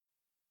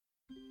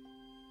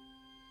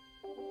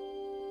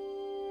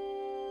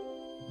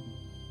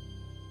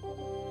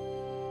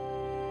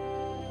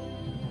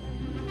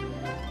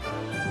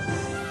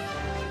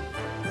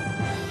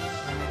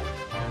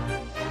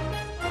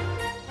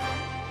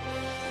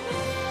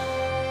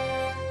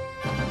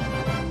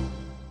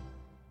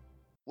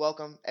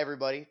Welcome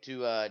everybody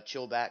to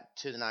Chill Back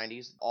to the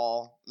 90s,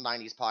 all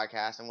 90s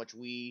podcast in which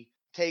we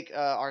take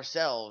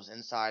ourselves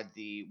inside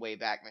the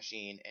Wayback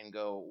Machine and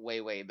go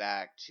way, way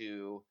back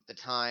to the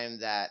time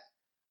that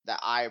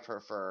I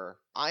prefer.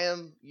 I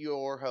am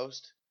your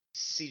host,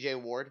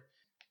 CJ Ward.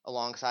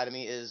 Alongside of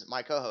me is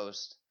my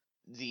co-host,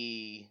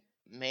 the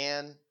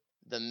man,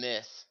 the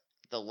myth,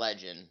 the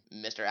legend,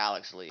 Mr.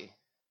 Alex Lee.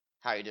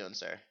 How you doing,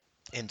 sir?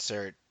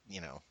 Insert,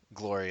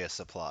 glorious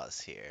applause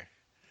here.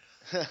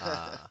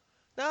 Uh,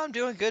 no, I'm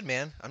doing good,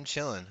 man. I'm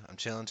chilling. I'm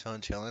chilling,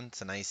 chilling, chilling.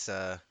 It's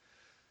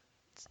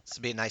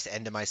be a nice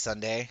end to my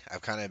Sunday.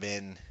 I've kind of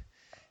been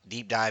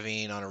deep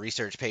diving on a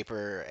research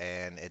paper,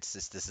 and this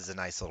is a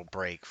nice little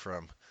break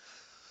from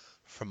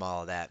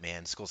all of that,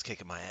 man. School's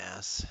kicking my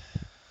ass.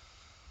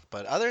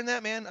 But other than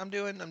that, man, I'm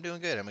doing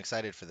good. I'm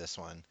excited for this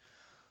one.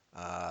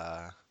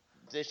 Uh,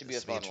 This should be a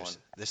this will be fun one.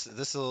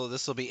 interesting.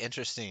 This will be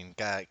interesting.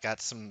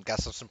 Got some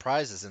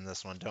surprises in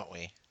this one, don't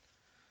we?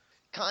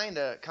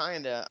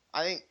 Kinda.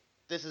 I think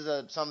this is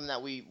a something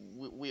that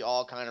we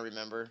all kind of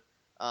remember.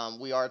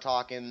 We are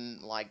talking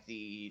like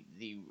the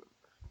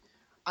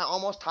I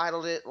almost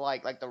titled it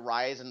like the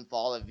rise and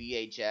fall of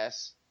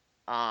VHS.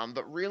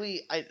 But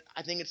really, I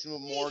think it's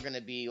more gonna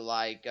be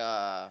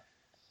the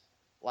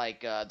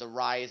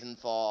rise and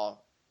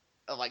fall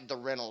of like the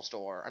rental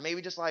store, or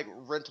maybe just like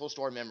rental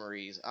store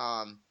memories.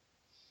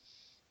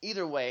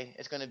 Either way,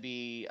 it's gonna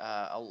be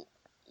a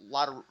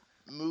lot of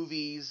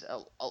movies, a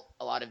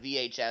lot of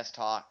VHS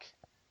talk,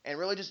 and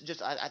really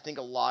just I think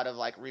a lot of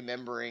like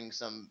remembering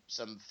some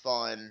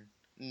fun,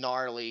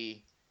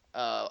 gnarly,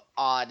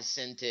 odd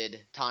scented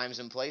times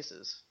and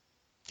places.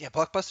 Yeah,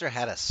 Blockbuster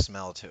had a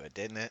smell to it,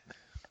 didn't it?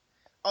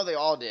 Oh, they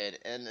all did,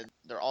 and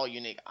they're all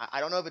unique.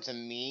 I don't know if it's a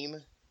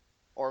meme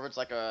or if it's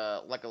like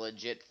a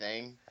legit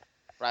thing,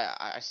 but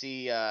I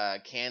see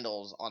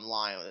candles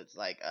online with it's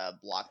like a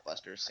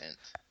Blockbuster scent.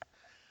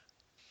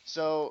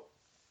 So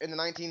in the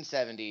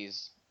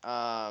 1970s,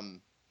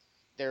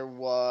 there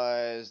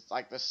was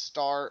like the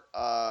start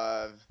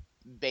of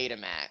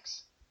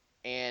Betamax,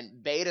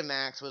 and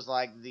Betamax was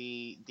like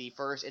the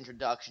first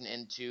introduction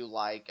into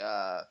like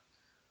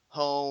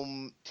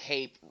home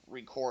tape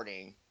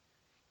recording.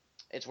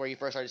 It's where you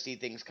first started to see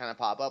things kind of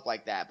pop up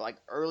like that. But like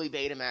early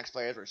Betamax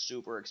players were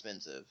super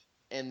expensive,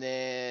 and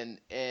then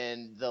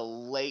in the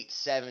late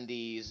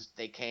 70s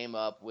they came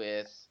up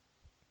with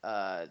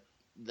uh,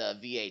 the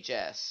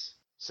VHS.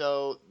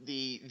 So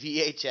the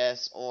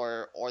VHS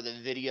or the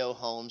video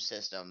home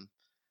system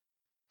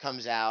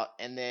comes out,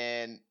 and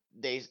then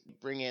they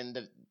bring in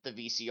the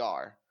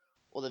VCR.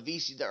 Well,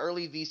 the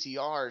early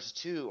VCRs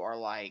too are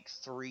like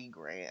 3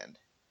 grand.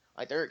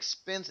 Like they're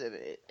expensive,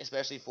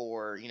 especially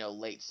for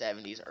late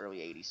 70s, early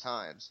 80s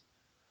times.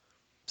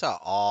 That's how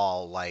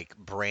all like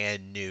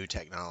brand new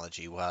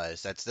technology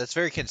was. That's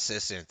very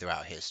consistent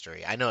throughout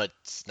history. I know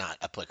it's not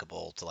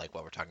applicable to like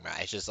what we're talking about.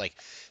 It's just like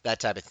that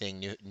type of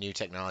thing, new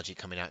technology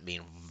coming out and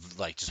being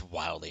like just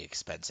wildly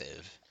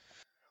expensive.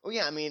 Well,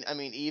 yeah, I mean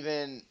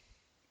even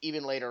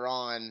later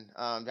on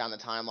down the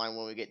timeline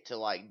when we get to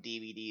like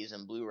DVDs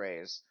and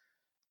Blu-rays,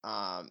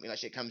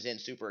 shit comes in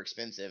super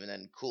expensive and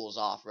then cools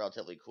off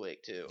relatively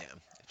quick too. Yeah,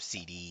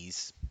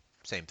 CDs,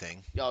 same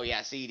thing. Oh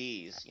yeah,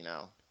 CDs.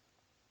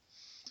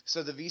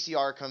 So the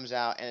VCR comes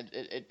out, and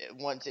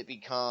once it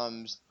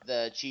becomes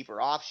the cheaper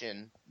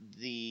option,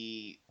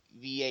 the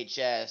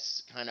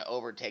VHS kind of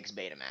overtakes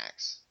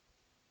Betamax,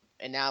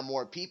 and now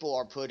more people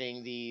are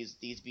putting these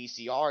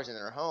VCRs in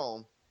their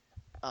home.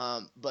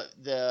 But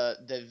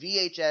the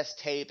VHS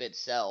tape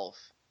itself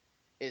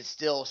is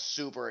still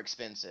super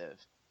expensive.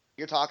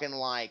 You're talking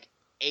like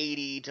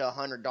 $80 to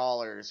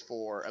 $100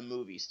 for a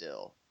movie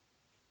still,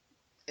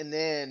 and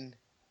then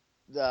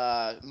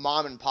the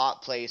mom and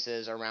pop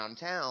places around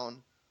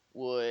town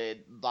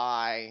would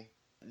buy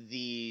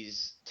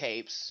these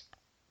tapes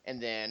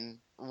and then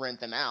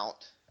rent them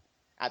out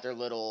at their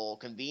little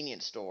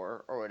convenience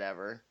store or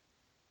whatever,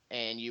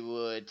 and you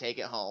would take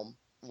it home,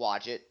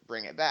 watch it,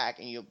 bring it back,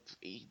 and you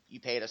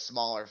paid a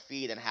smaller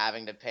fee than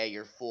having to pay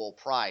your full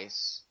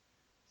price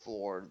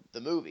for the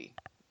movie.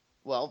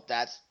 Well,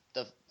 that's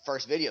the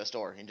first video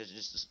store, and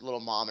just little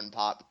mom and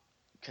pop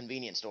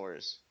convenience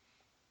stores.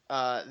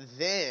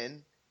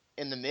 Then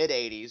in the mid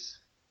 '80s,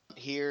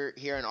 here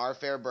in our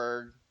fair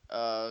burg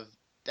of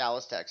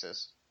Dallas,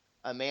 Texas,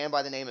 a man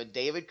by the name of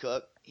David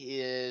Cook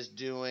is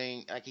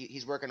doing like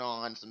he's working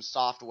on some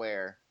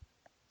software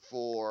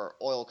for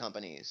oil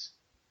companies,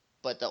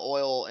 but the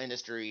oil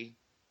industry,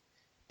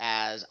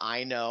 as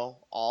I know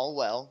all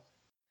well,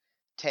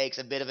 takes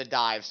a bit of a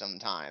dive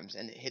sometimes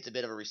and hits a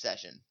bit of a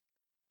recession.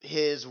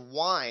 His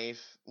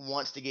wife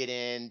wants to get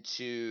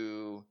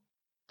into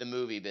the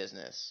movie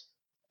business,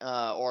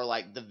 or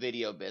like the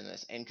video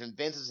business, and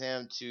convinces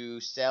him to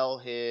sell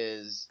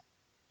his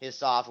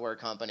software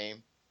company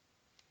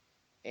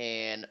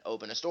and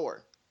open a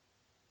store.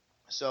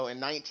 So in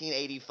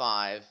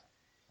 1985,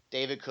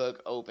 David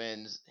Cook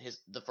opens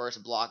the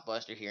first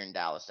Blockbuster here in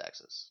Dallas,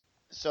 Texas.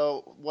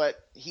 So what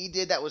he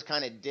did that was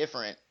kind of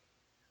different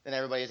than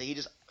everybody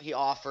is he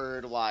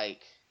offered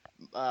like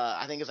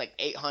I think it was like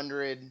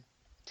 800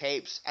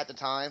 tapes at the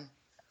time.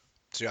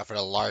 So you offered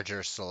a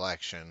larger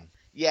selection.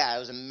 Yeah, it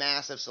was a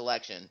massive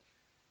selection.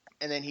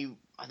 And then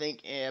I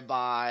think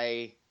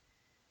by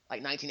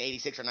like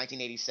 1986 or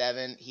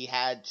 1987, he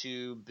had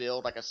to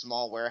build like a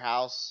small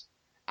warehouse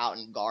out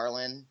in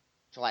Garland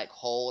to like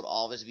hold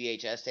all of his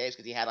VHS tapes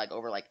because he had like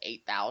over like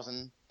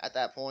 8,000 at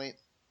that point.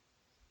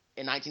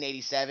 In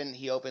 1987,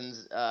 he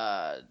opens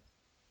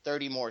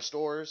 30 more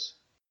stores,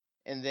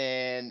 and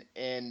then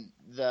in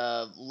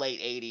the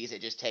late 80s,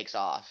 it just takes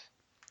off.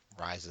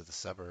 Rise of the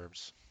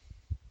suburbs.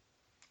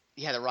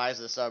 Yeah, the rise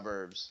of the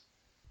suburbs.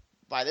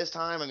 By this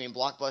time, I mean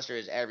Blockbuster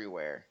is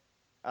everywhere.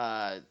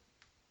 Uh,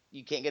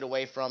 you can't get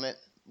away from it.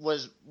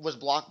 Was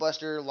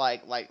Blockbuster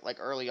like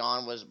early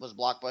on? Was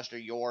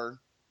Blockbuster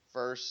your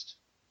first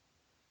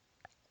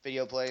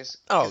video place?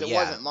 Oh Because it yeah,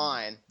 wasn't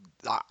mine.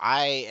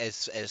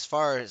 as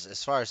far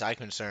as I'm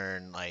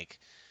concerned, like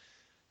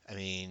I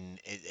mean,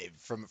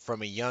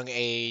 from a young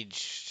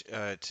age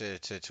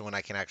to when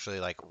I can actually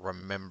like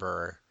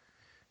remember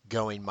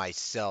going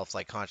myself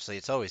like consciously,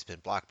 it's always been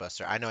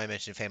Blockbuster. I know I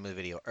mentioned Family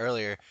Video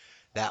earlier.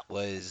 That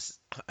was,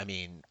 I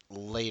mean,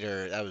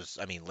 later. That was,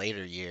 I mean,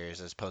 later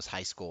years as post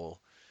high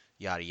school,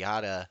 yada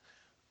yada.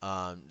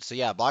 So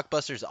yeah,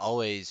 Blockbuster's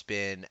always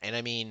been, and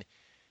I mean,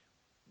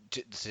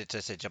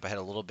 to jump ahead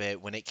a little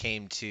bit, when it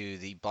came to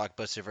the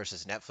Blockbuster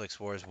versus Netflix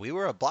wars, we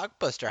were a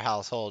Blockbuster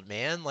household,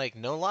 man. Like,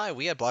 no lie,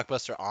 we had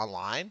Blockbuster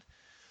online.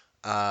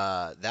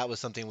 That was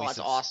something Oh, that's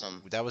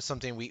awesome. that was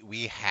something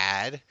we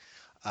had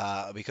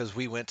because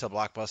we went to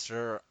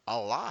Blockbuster a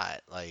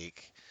lot.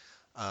 Like,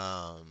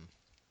 um,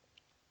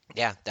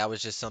 yeah, that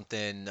was just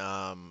something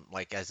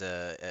like as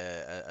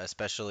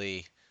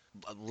especially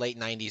late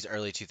 90s,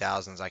 early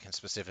 2000s, I can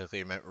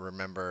specifically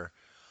remember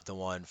the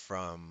one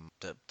from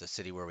the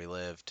city where we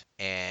lived.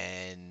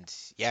 And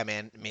yeah,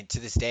 man, I mean to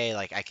this day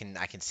like I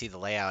can see the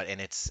layout,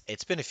 and it's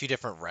been a few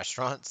different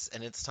restaurants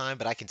in its time,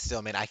 but I can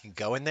still, man, I can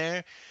go in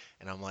there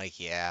and I'm like,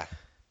 yeah,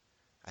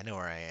 I know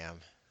where I am.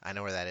 I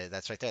know where that is.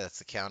 That's right there. That's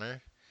the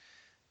counter.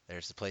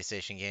 There's the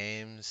PlayStation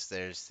games.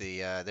 There's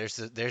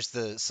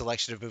the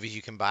selection of movies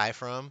you can buy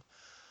from.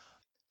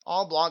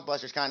 All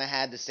Blockbusters kind of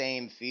had the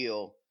same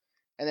feel.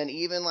 And then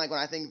even like when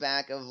I think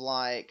back of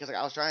like, because like,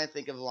 I was trying to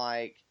think of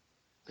like,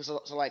 because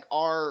so like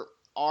our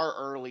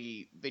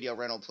early video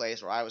rental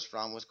place where I was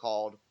from was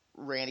called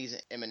Randy's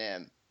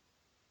M&M,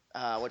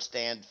 which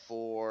stand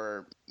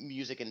for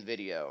music and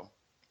video.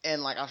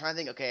 And like I was trying to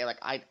think, okay, like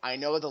I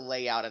know the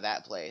layout of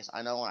that place.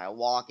 I know when I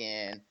walk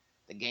in,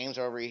 the games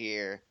are over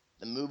here,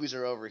 the movies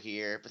are over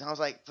here. But I was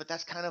like, but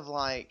that's kind of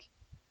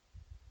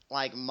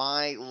like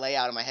my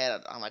layout in my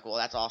head. I'm like, well,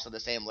 that's also the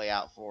same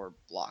layout for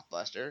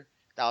Blockbuster.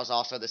 That was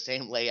also the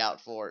same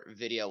layout for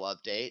Video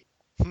Update.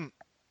 Hmm.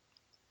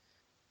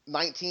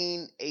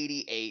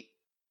 1988,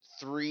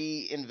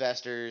 three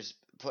investors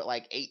put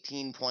like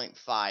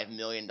 $18.5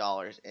 million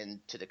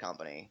into the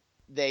company.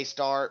 They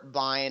start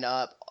buying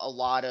up a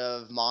lot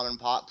of mom and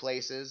pop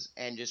places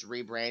and just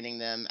rebranding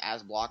them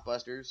as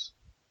Blockbusters.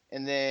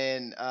 And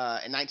then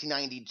in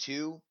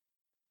 1992,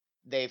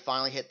 they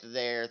finally hit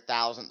their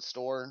 1,000th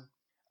store.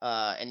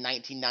 In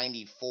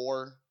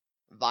 1994,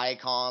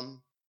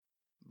 Viacom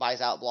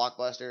buys out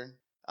Blockbuster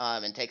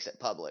and takes it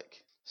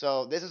public.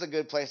 So this is a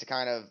good place to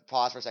kind of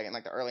pause for a second,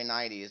 like the early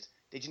 90s.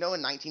 Did you know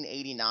in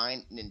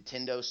 1989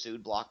 Nintendo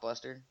sued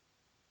Blockbuster?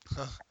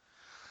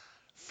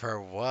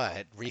 For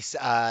what?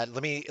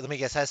 Let me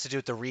guess. It has to do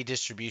with the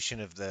redistribution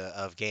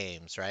of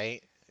games,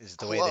 right?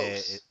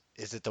 Close.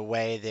 Is it the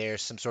way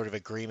there's some sort of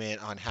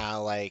agreement on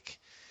how like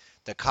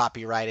the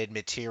copyrighted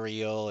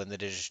material and the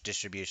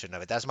distribution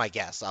of it? That's my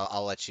guess.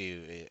 I'll let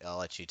you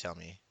tell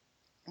me.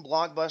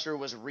 Blockbuster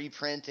was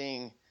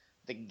reprinting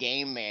the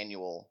game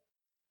manual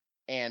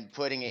and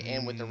putting it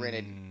in with the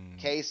rented Mm,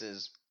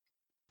 cases.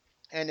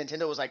 And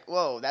Nintendo was like,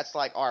 "Whoa, that's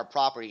like our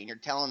property, and you're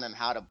telling them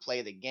how to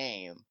play the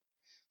game,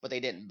 but they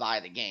didn't buy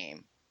the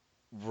game."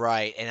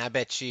 right, and I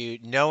bet you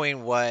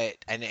knowing what,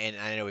 and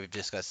I know we've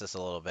discussed this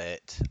a little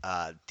bit,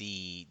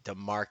 the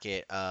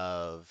market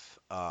of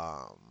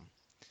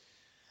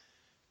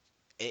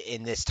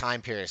in this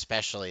time period,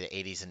 especially the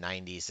 80s and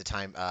 90s,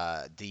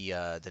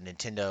 the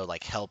Nintendo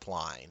like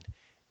helpline,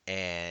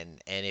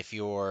 and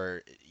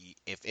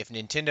if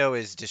Nintendo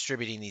is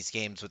distributing these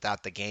games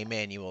without the game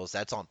manuals,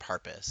 that's on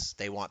purpose.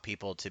 They want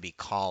people to be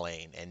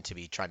calling and to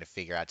be trying to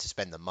figure out to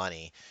spend the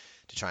money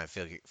to try and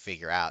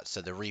figure out.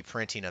 So the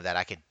reprinting of that,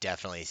 I could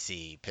definitely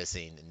see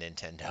pissing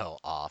Nintendo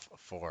off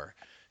for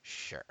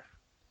sure.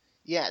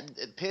 Yeah,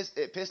 it pissed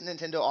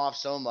Nintendo off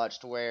so much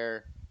to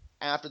where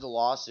after the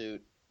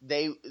lawsuit,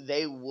 they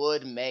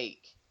would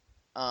make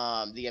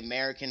the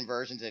American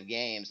versions of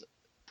games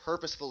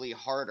purposefully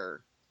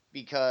harder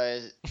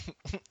because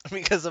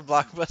Because of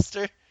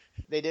Blockbuster.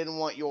 they didn't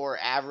want your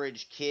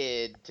average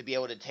kid to be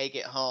able to take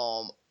it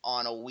home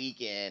on a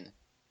weekend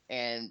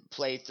and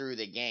play through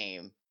the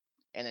game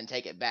and then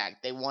take it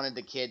back. They wanted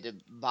the kid to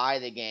buy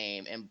the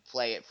game and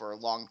play it for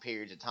long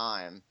periods of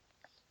time.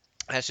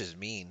 That's just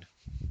mean.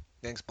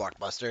 Thanks,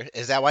 Blockbuster.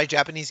 Is that why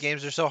Japanese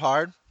games are so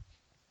hard?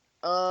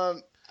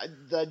 Um,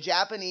 The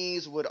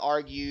Japanese would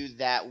argue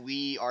that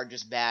we are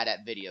just bad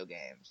at video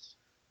games.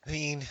 I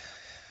mean,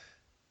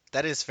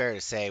 that is fair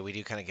to say. We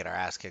do kind of get our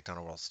ass kicked on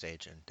a world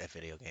stage at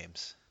video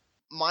games.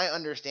 My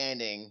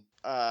understanding,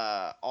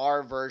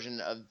 our version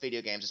of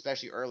video games,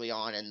 especially early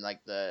on in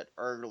like the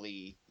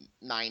early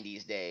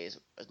 '90s days,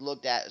 was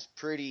looked at as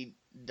pretty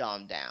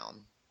dumbed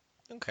down.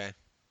 Okay.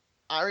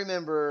 I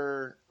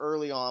remember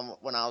early on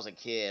when I was a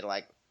kid,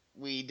 like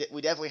we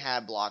definitely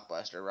had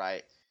Blockbuster,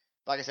 right?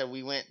 Like I said,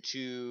 we went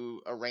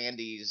to a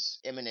Randy's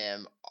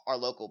M&M, our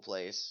local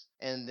place,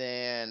 and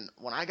then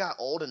when I got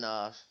old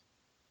enough,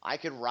 I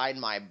could ride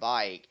my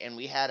bike, and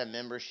we had a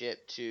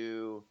membership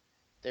to.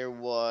 There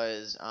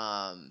was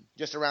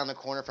just around the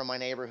corner from my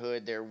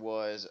neighborhood. There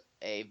was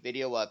a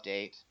video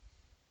update.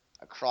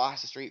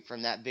 Across the street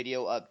from that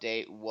video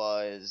update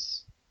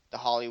was the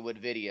Hollywood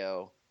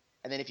Video,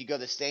 and then if you go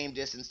the same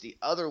distance the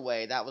other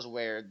way, that was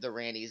where the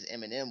Randy's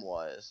M&M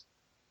was.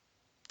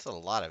 It's a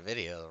lot of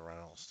video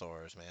rental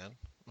stores, man.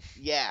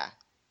 Yeah,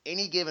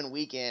 any given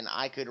weekend,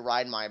 I could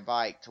ride my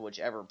bike to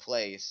whichever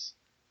place,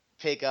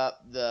 pick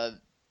up the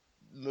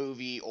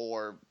movie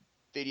or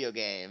video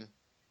game,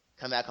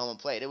 come back home and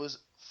play it. It was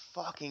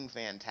fucking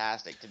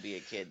fantastic to be a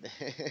kid.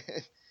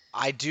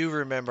 I do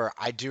remember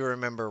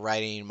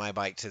riding my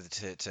bike to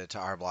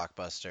our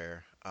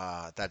Blockbuster.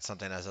 That's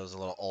something as I was a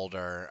little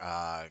older,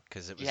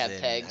 because it You was had in,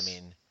 I pegs.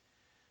 mean,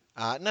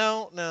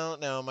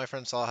 no. My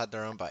friends all had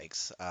their own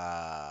bikes. No,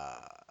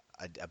 I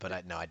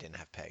didn't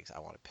have pegs. I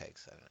wanted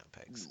pegs. I didn't have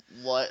pegs.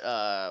 What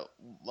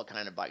what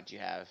kind of bike do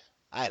you have?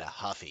 I had a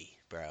Huffy,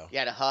 bro. You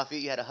had a Huffy.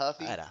 You had a I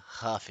Huffy. had a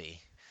Huffy.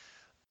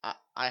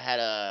 I had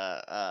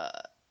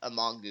a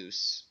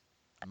mongoose.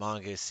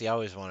 Mongoose. See, I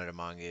always wanted a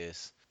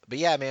mongoose. But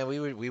yeah, man, we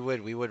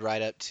would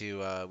ride up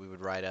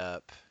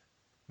to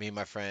me and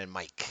my friend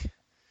Mike.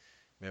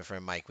 Me and my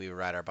friend Mike, we would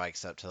ride our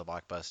bikes up to the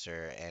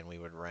Blockbuster and we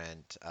would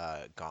rent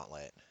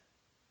Gauntlet.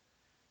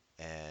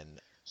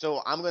 And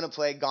So I'm gonna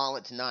play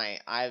Gauntlet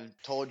tonight. I've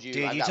told you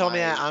dude, I've you got told me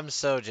that. my I'm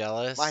so my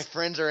jealous.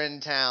 friends are in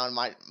town.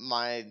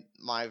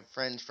 My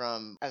friends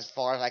from as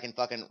far as I can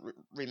fucking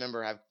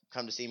remember have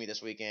come to see me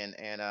this weekend.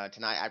 And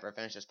tonight after I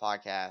finish this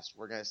podcast,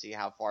 we're gonna see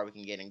how far we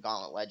can get in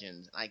Gauntlet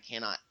Legends. And I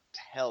cannot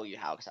tell you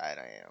how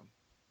excited I am.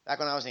 Back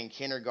when I was in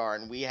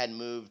kindergarten, we had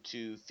moved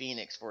to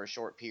Phoenix for a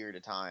short period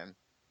of time,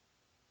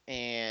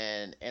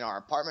 and in our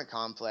apartment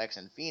complex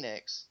in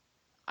Phoenix,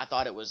 I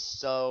thought it was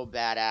so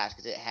badass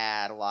because it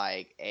had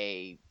like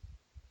a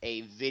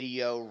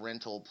video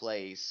rental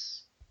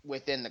place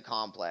within the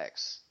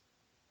complex,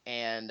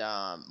 and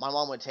my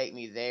mom would take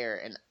me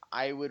there, and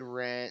I would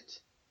rent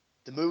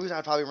the movies.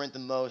 I'd probably rent the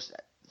most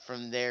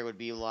from there would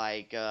be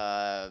like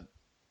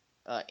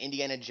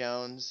Indiana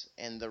Jones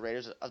and the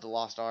Raiders of the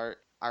Lost Ark.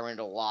 I rented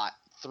a lot.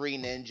 Three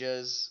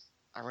Ninjas.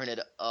 I rented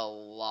a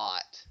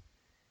lot,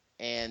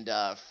 and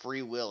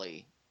Free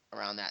Willy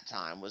around that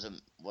time was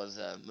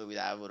a movie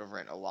that I would have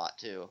rented a lot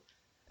too.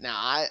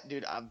 Now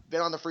dude, I've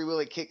been on the Free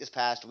Willy kick this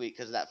past week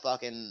because of that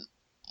fucking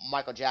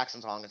Michael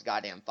Jackson song is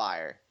goddamn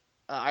fire.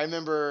 I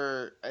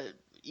remember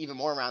even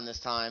more around this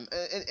time,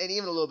 and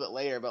even a little bit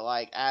later, but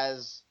like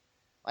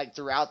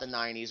throughout the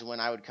 '90s when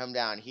I would come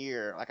down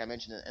here, like I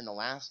mentioned in the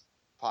last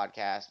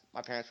podcast,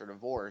 my parents were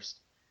divorced,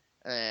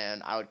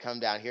 and I would come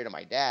down here to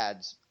my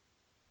dad's,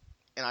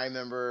 and I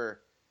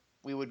remember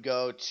we would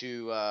go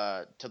to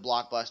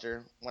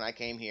Blockbuster when I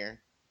came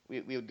here.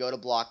 We would go to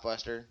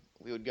Blockbuster.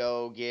 We would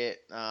go get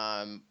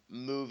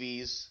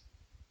movies,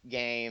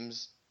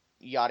 games,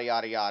 yada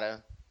yada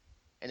yada,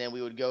 and then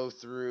we would go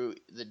through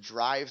the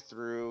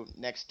drive-through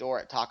next door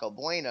at Taco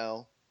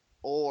Bueno,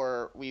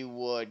 or we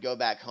would go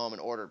back home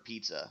and order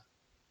pizza.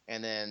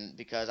 And then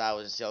because I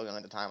was still young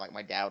at the time, like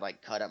my dad would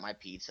like cut up my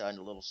pizza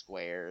into little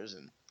squares,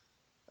 and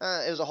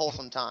it was a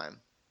wholesome time.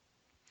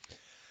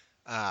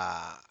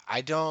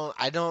 I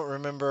don't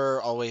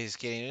remember always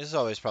getting. This is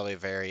always probably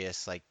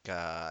various like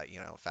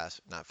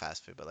not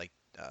fast food, but like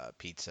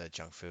pizza,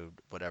 junk food,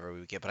 whatever we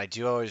would get. But I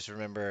do always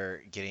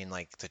remember getting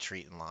like the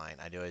treat in line.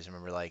 I do always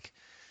remember like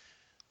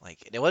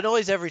it wasn't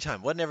always every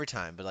time, wasn't every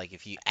time, but like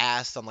if you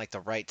asked on like the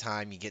right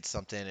time, you get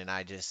something. And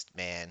I just,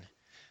 man,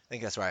 I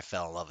think that's where I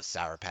fell in love with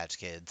Sour Patch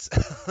Kids.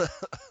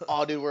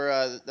 Oh, dude,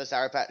 were the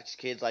Sour Patch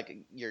Kids like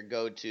your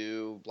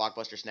go-to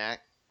Blockbuster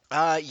snack?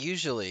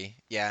 Usually,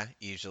 yeah,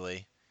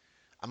 usually.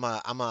 I'm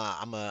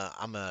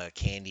a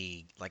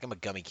candy, like I'm a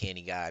gummy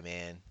candy guy,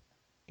 man.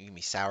 You give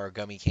me sour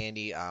gummy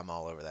candy, I'm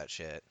all over that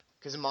shit.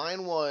 Because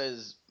mine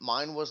was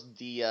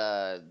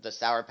the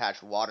Sour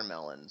Patch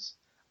watermelons.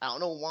 I don't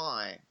know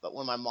why, but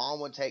when my mom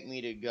would take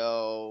me to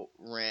go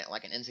rent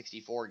like an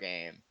N64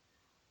 game,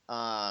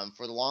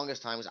 for the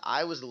longest time, 'cause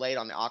I was late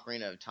on the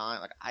Ocarina of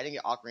Time. Like I didn't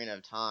get Ocarina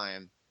of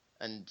Time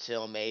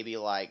until maybe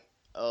like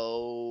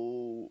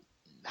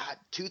not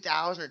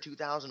 2000 or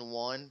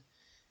 2001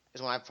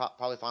 is when I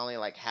probably finally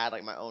like had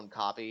like my own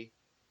copy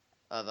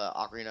of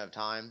Ocarina of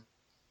Time.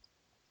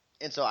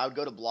 And so I would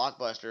go to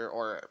Blockbuster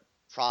or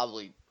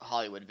probably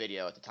Hollywood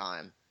Video at the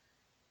time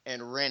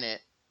and rent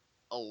it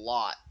a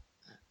lot,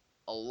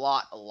 a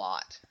lot, a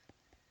lot.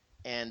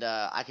 And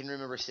I can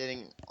remember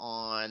sitting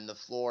on the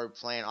floor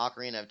playing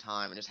Ocarina of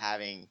Time and just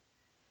having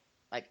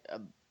like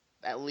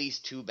at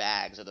least 2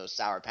 bags of those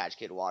Sour Patch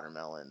Kid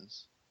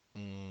watermelons.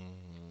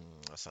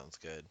 That sounds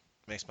good.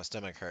 Makes my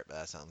stomach hurt, but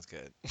that sounds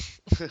good.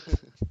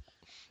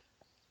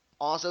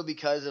 Also,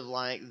 because of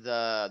like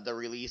the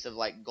release of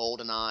like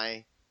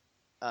GoldenEye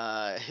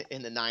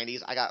in the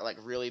 90s, I got like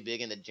really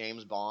big into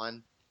James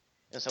Bond.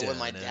 And so when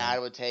my Dun-dun, dad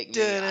would take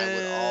me, I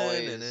would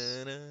always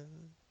dun-dun-dun-dun-dun.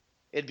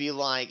 it'd be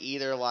like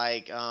either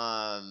like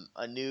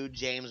a new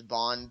James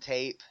Bond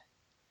tape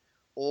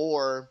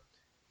or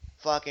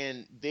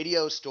fucking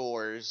video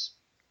stores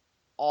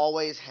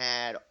always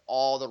had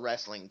all the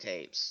wrestling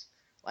tapes.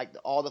 Like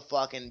all the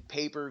fucking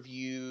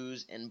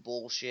pay-per-views and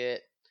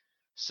bullshit.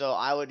 So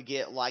I would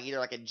get like either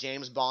like a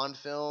James Bond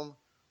film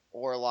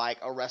or like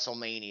a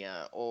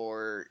WrestleMania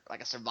or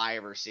like a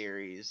Survivor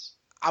series.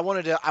 I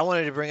wanted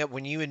to bring up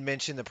when you had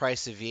mentioned the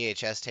price of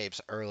VHS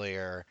tapes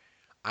earlier.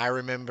 I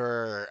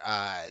remember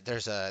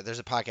there's a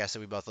podcast that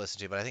we both listen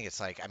to, but I think it's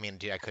like I mean,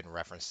 dude, I couldn't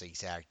reference the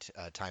exact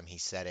time he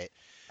said it,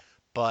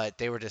 but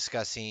they were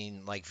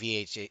discussing like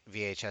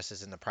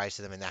VHSs and the price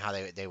of them and how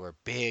they were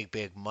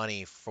big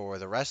money for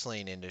the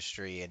wrestling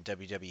industry and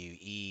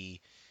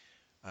WWE,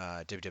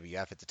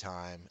 WWF at the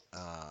time,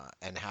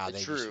 and how they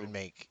just would True.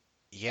 make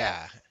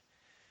Yeah. yeah.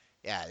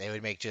 Yeah, they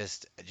would make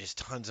just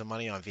tons of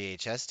money on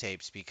VHS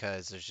tapes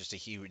because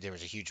there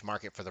was a huge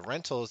market for the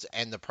rentals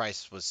and the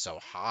price was so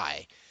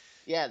high.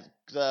 Yeah,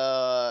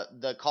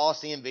 the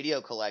Coliseum video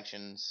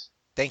collections.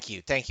 Thank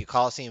you,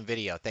 Coliseum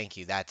Video. Thank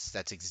you. That's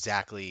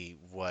exactly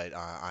what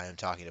I am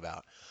talking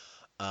about.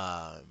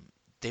 Um,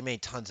 they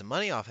made tons of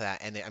money off of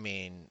that, and I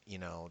mean,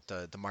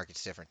 the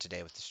market's different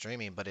today with the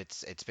streaming, but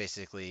it's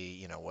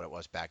basically what it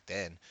was back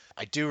then.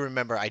 I do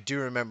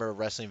remember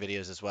wrestling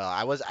videos as well.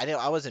 I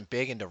wasn't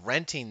big into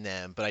renting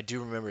them, but I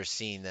do remember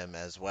seeing them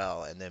as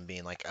well, and them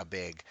being like a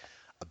big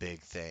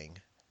thing.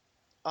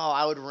 Oh,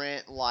 I would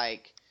rent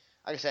like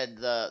I said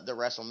the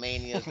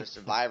WrestleManias, the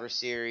Survivor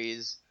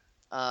series.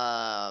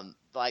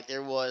 Like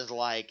there was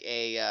like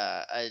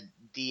a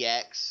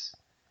DX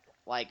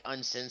like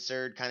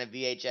uncensored kind of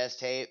VHS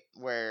tape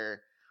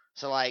where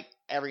so like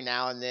every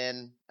now and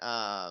then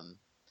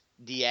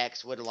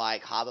DX would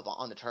like hop up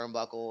on the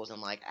turnbuckles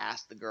and like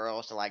ask the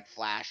girls to like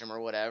flash him or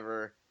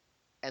whatever,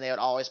 and they would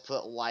always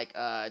put like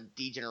a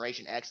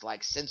D-Generation X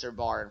like censor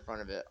bar in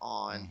front of it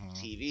on Hmm.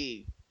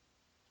 TV.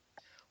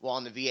 Well,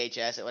 on the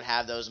VHS, it would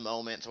have those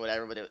moments or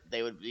whatever, but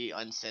they would be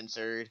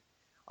uncensored,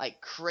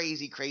 like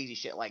crazy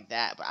shit like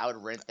that. But I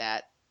would rent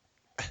that.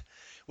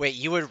 Wait,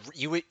 you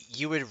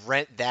would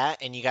rent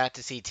that, and you got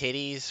to see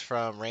titties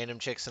from random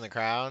chicks in the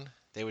crowd?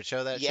 They would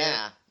show that shit?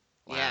 Yeah,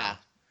 yeah. Wow.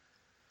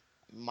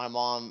 My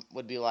mom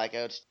would be like,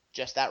 "Oh, it's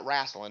just that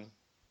wrestling."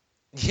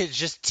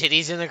 Just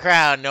titties in the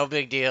crowd, no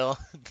big deal.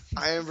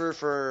 I remember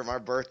for my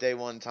birthday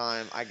one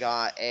time, I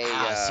got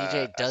Wow,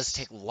 CJ does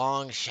take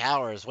long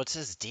showers. What's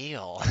his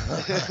deal?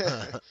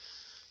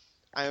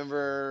 I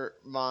remember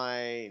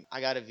I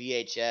got a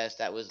VHS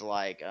that was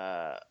like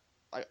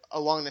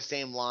along the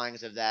same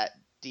lines of that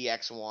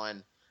DX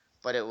one,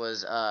 but it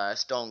was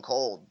Stone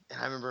Cold. And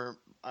I remember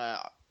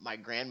my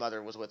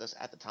grandmother was with us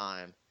at the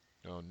time,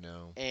 Oh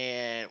no.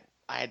 and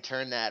I had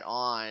turned that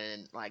on,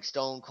 and like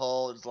Stone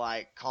Cold's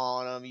like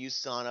calling him "you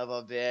son of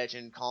a bitch"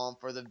 and calling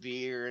for the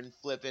beer and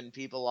flipping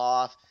people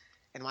off,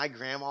 and my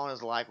grandma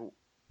was like,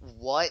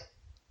 "What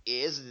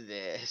is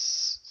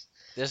this?"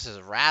 This is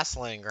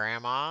wrestling,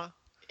 Grandma.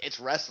 It's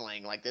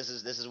wrestling. Like this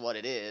is what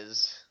it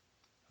is.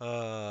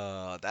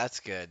 Oh, that's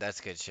good. That's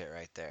good shit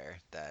right there.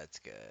 That's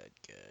good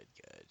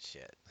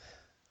shit.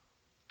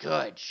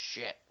 Good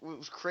shit. What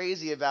was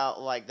crazy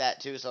about like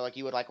that too? So like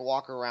you would like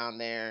walk around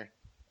there,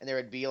 and there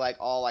would be like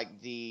all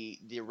like the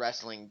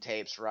wrestling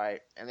tapes,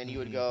 right? And then you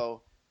would Hmm.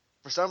 go,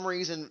 for some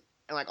reason,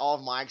 and like all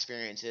of my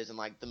experiences in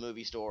like the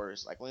movie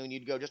stores, like when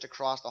you'd go just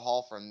across the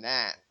hall from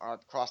that or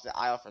across the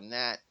aisle from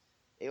that,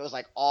 it was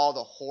like all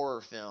the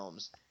horror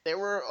films. There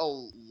were a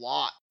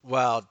lot.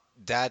 Well,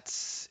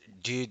 that's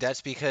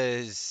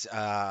because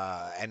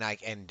and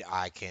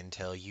I can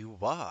tell you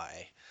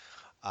why.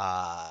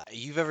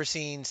 You've ever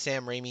seen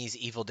Sam Raimi's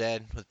Evil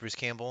Dead with Bruce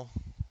Campbell?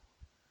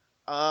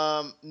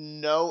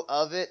 Know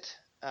of it.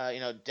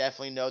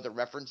 Definitely know the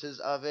references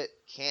of it.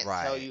 Can't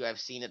tell Right. you I've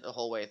seen it the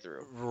whole way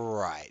through.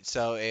 Right.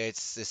 So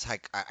it's this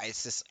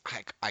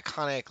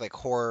iconic like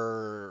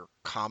horror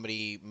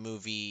comedy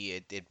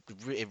movie. It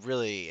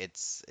really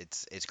it's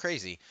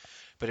crazy.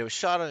 But it was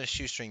shot on a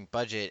shoestring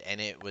budget and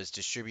it was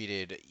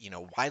distributed,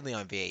 widely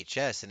on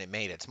VHS and it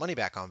made its money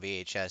back on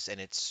VHS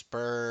and it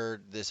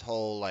spurred this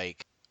whole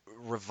like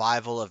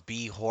revival of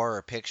B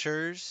horror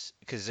pictures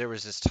because there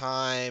was this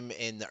time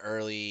in the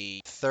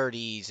early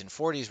 30s and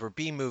 40s where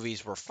B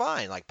movies were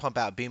fine. Like pump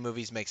out B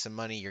movies, make some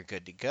money, you're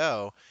good to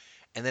go.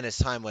 And then as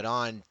time went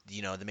on,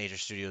 the major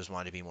studios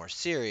wanted to be more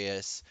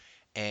serious,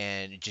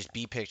 and just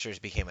B pictures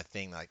became a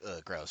thing. Like,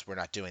 ugh, gross. We're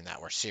not doing that.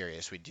 We're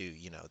serious. We do,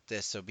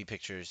 this. So B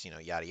pictures,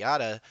 yada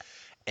yada.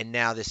 And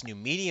now this new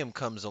medium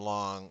comes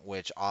along,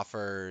 which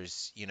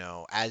offers,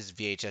 as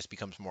VHS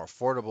becomes more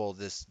affordable,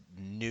 this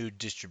new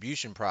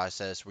distribution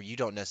process where you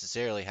don't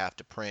necessarily have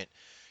to print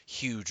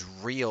huge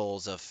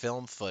reels of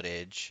film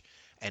footage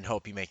and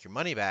hope you make your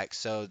money back.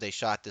 So they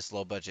shot this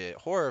low budget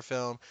horror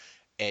film.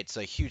 It's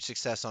a huge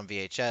success on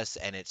VHS,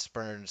 and it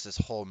spurns this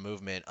whole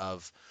movement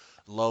of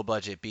low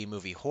budget B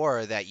movie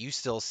horror that you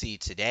still see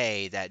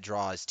today that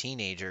draws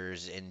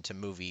teenagers into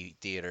movie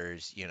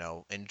theaters,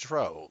 in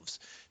droves.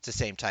 It's the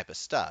same type of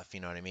stuff, you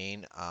know what I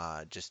mean?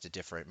 Just a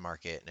different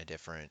market and a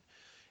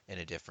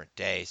different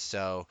day.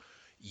 So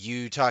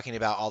you talking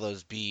about all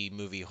those B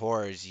movie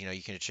horrors,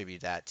 you can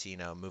attribute that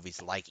to,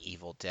 movies like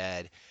Evil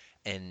Dead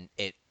and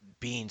it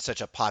being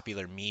such a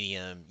popular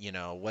medium,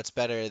 what's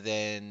better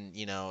than,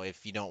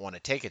 if you don't want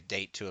to take a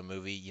date to a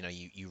movie,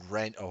 you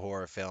rent a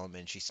horror film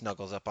and she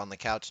snuggles up on the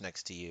couch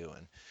next to you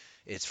and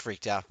is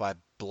freaked out by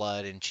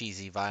blood and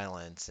cheesy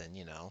violence and,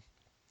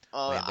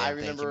 wham I bam,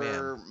 thank you,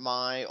 ma'am. remember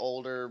my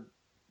older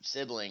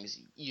siblings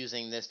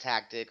using this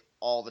tactic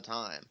all the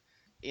time.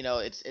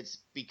 It's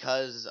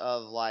because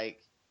of like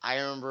I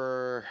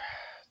remember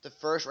the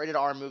first rated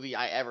R movie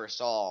I ever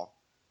saw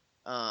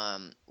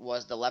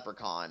was The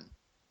Leprechaun,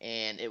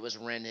 and it was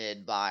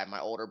rented by my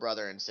older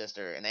brother and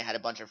sister, and they had a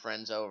bunch of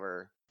friends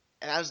over.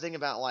 And I was thinking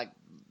about like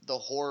the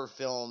horror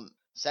film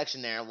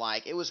section there,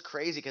 like it was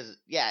crazy because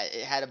yeah,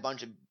 it had a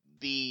bunch of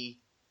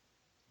B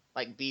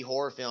B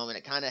horror film, and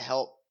it kind of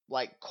helped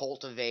like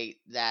cultivate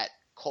that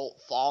cult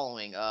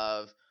following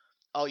of,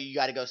 oh, you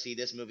got to go see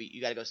this movie,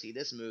 you got to go see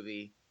this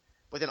movie.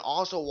 But then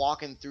also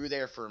walking through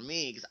there for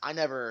me, because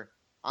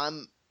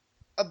I'm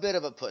a bit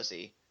of a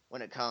pussy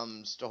when it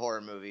comes to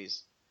horror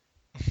movies.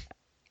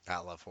 I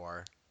love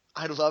horror.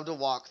 I'd love to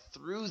walk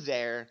through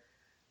there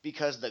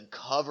because the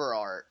cover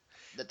art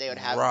that they would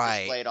have Right.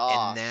 displayed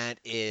And off. that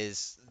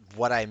is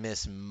what I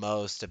miss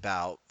most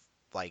about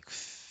like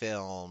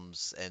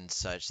films and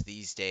such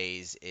these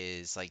days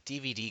is like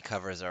DVD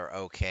covers are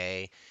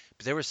okay,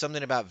 but there was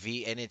something about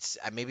and it's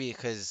maybe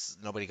because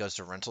nobody goes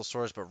to rental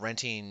stores, but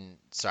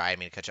sorry, I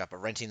mean to cut you off,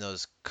 but renting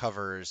those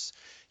covers,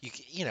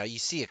 you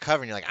see a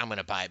cover and you're like, I'm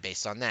gonna buy it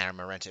based on that. I'm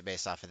gonna rent it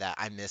based off of that.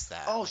 I miss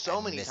that. Oh, Like I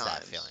so many miss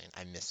that times. feeling.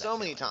 I miss that So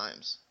many feeling.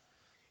 times.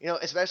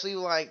 Especially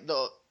like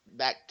the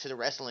back to the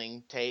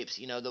wrestling tapes,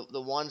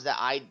 the ones that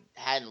I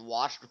hadn't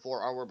watched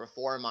before or were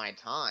before my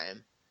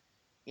time.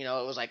 It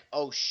was like,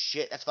 oh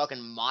shit, that's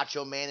fucking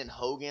Macho Man and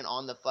Hogan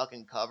on the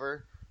fucking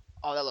cover.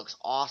 Oh, that looks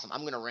awesome.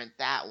 I'm gonna rent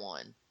that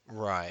one.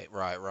 Right,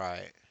 right,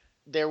 right.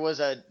 There was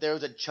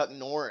a Chuck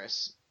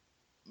Norris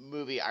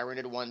movie I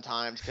rented one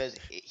time because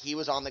he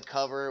was on the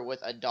cover with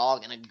a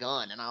dog and a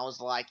gun, and I was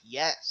like,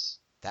 yes,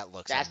 That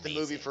looks that's the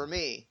movie for amazing.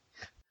 me.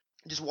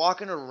 Just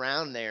walking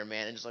around there,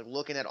 man, and just like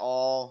looking at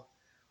all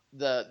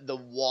the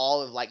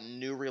wall of like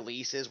new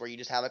releases where you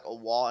just have like a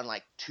wall and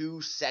like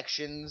two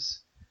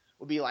sections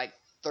would be like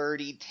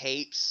 30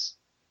 tapes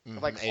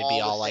of like It'd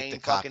be all the all like the same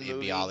copy. fucking It'd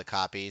be all movie. the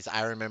copies.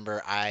 I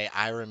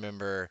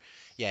remember.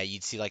 Yeah,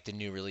 you'd see like the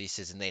new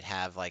releases, and they'd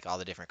have like all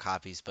the different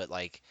copies, but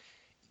like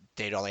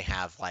they'd only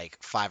have like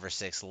five or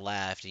six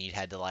left, and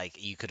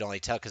you could only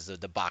tell because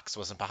the box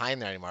wasn't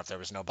behind there anymore. If there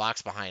was no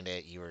box behind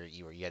it, you were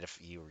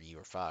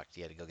fucked.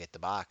 You had to go get the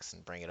box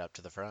and bring it up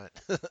to the front.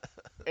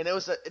 And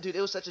dude,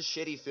 it was such a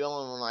shitty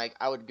feeling when like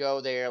I would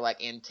go there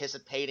like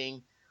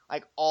anticipating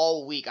like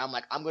all week. I'm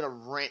like, I'm gonna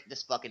rent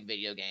this fucking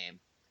video game.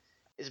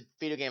 This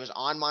video game is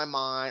on my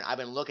mind. I've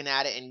been looking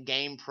at it in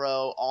Game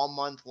Pro all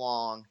month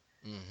long.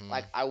 hmm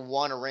Like I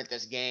want to rent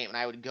this game, and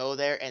I would go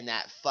there, and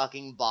that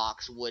fucking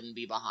box wouldn't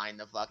be behind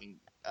the fucking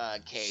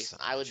case. Son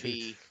I of a would truth.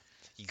 be,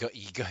 You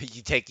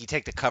take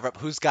the cover up.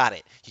 Who's got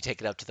it? You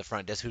take it up to the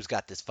front desk. Who's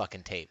got this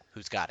fucking tape?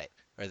 Who's got it?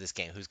 Or this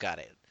game? Who's got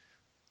it?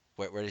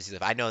 Where does he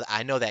live? I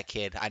know that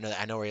kid. I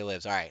know where he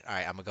lives. All right.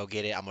 I'm gonna go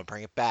get it. I'm gonna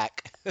bring it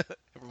back.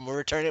 I'm gonna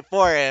return it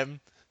for him.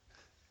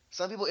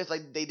 some people, if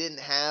like they didn't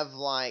have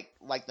like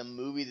the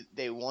movie that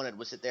they wanted,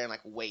 would sit there and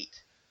like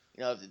wait.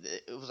 If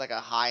it was like a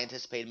high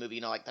anticipated movie,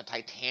 like the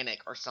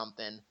Titanic or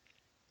something,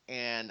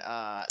 and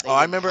Oh, they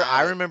I didn't remember. have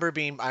I it. remember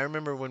being. I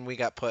remember when we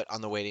got put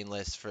on the waiting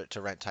list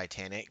to rent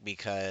Titanic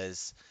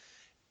because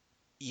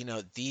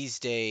these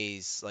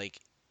days like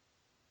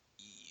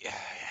yeah,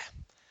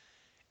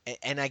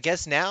 and I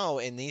guess now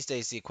in these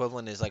days the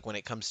equivalent is like when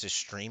it comes to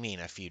streaming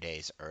a few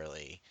days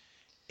early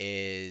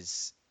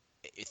is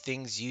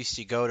things used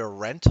to go to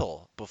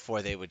rental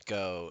before they would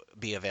go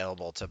be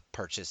available to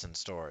purchase in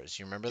stores.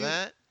 You remember Dude,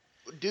 that?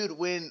 dude,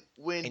 when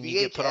And you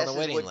get put on a VHSs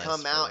waiting would list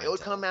come for out, it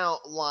would come rental.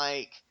 out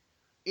like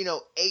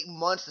 8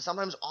 months to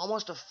sometimes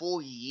almost a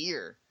full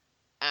year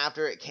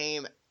after it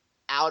came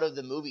out of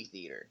the movie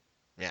theater.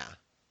 Yeah.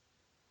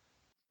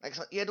 Like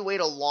so you had to wait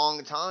a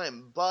long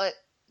time, but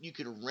you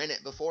could rent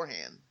it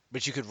beforehand.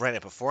 But you could rent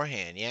it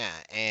beforehand, yeah.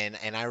 And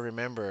I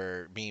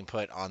remember being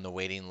put on the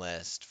waiting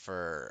list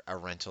for a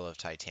rental of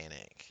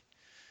Titanic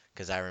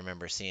because I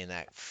remember seeing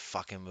that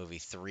fucking movie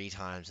three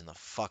times in the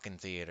fucking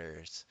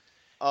theaters.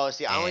 Oh,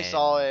 see, I only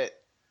saw And it.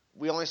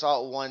 we only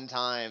saw it one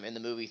time in the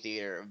movie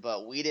theater,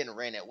 but we didn't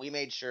rent it. We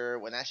made sure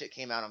when that shit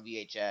came out on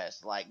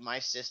VHS, like my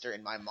sister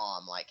and my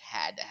mom like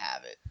had to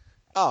have it.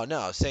 Oh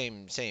no,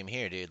 same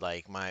here, dude.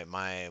 Like my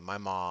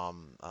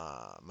mom,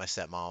 my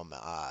stepmom.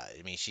 I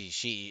mean,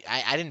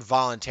 I didn't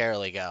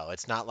voluntarily go.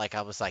 It's not like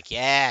I was like,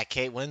 yeah,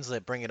 Kate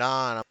Winslet, bring it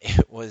on.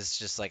 It was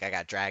just like I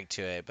got dragged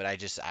to it. But I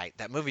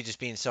that movie just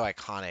being so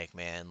iconic,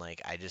 man.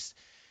 Like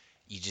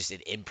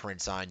it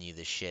imprints on you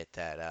the shit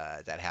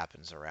that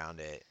happens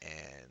around it,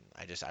 and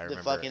I The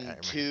remember fucking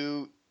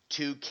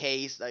two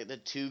case, like the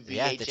two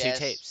yeah, the two VHS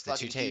tapes,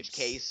 fucking huge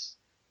case.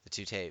 the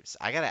two tapes.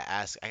 I gotta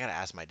ask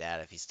my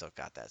dad if he still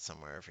got that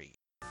somewhere. If he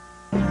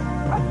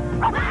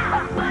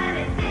Wow, what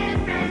a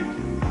difference!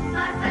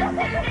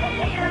 Blockbuster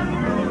Video.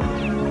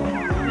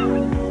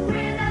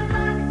 We're the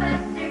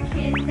Blockbuster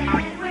kids,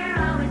 and we're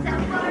always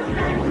up for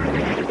fun.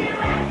 To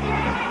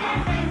action and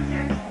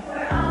adventure,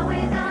 we're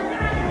always on the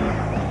run.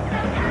 So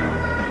come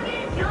along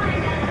and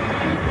join us,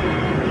 and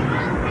soon you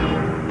will see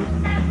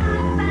that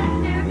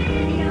Blockbuster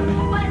Video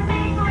was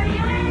made for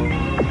you and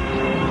me.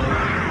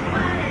 Wow,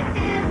 what a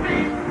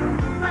difference!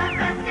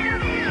 Blockbuster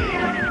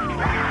Video.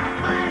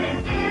 Wow, what a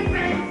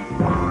difference!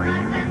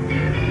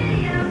 Blockbuster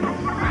Video.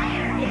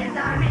 Fire is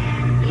our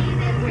man, he's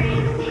as great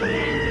as TNT.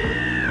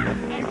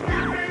 And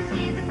Summer,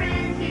 she's a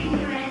friend to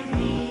you and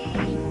me.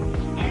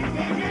 And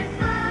Scissors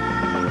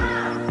slow-mo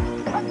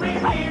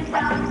with his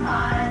dog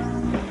paws.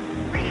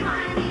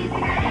 Rewind, he's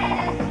the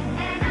greatest,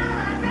 and all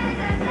our friends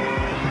are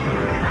saying,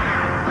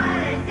 wow,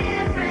 what a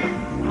difference!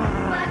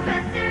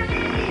 Blockbuster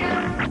Video.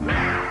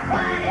 Wow,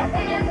 what a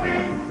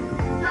difference!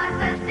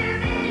 Blockbuster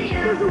Video.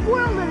 There's a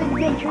world of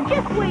adventure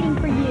just waiting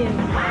for you.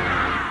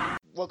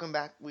 Welcome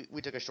back.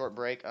 We took a short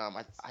break.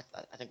 I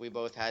think we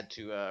both had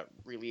to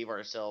relieve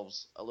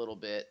ourselves a little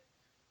bit.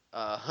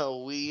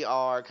 We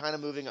are kind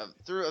of moving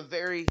through a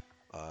very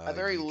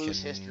you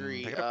loose can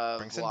history pick it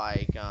up, of Brinson.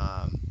 like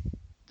I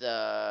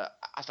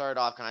started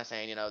off kind of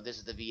saying, this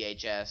is the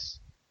VHS.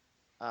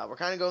 We're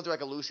kind of going through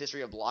like a loose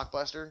history of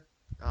Blockbuster,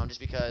 just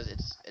because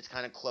it's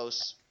kind of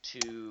close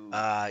to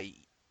our Yeah,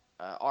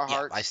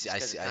 hearts. I see. just I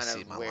 'cause see. it's I kind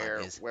see. of My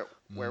line is where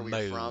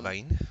we're from.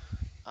 moving.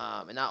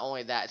 And not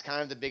only that, it's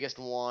kind of the biggest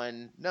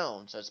one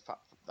known, so it's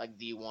like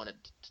the one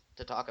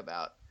to talk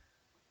about.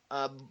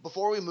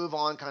 Before we move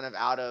on, kind of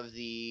out of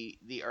the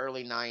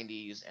early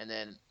 '90s and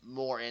then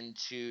more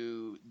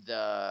into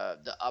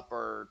the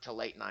upper to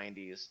late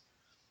 '90s,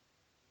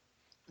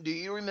 do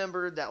you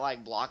remember that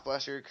like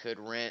Blockbuster could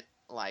rent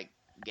like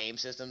game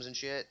systems and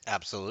shit?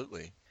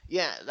 Absolutely.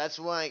 Yeah, that's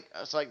like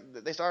it's like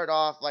they started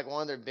off like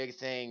one of their big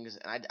things,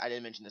 and I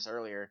didn't mention this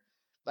earlier.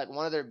 Like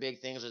one of their big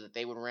things was that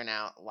they would rent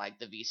out like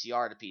the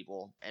VCR to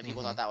people, and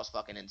people thought that was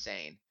fucking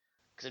insane,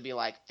 because it'd be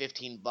like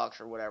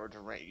 $15 or whatever to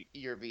rent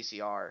your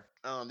VCR.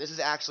 This is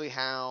actually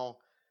how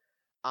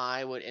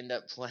I would end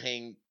up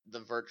playing the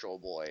Virtual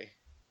Boy,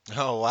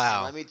 Oh and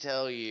wow. let me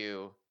tell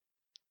you,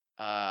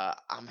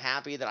 I'm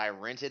happy that I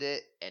rented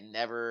it and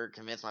never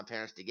convinced my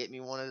parents to get me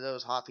one of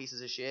those hot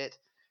pieces of shit,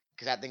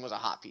 because that thing was a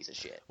hot piece of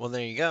shit. Well,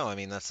 there you go. I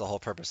mean, that's the whole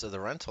purpose of the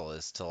rental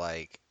is to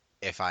like,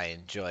 if I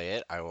enjoy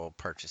it, I will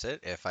purchase it.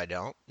 If I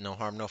don't, no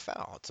harm, no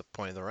foul. It's the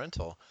point of the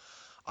rental.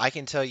 I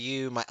can tell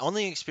you my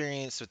only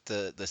experience with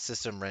the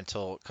system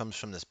rental comes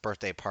from this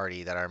birthday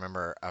party that I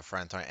remember a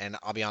friend throwing. And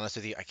I'll be honest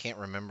with you, I can't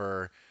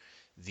remember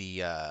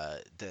the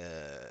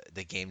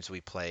games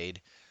we played.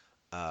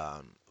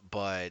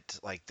 But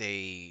like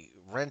they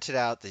rented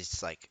out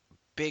this like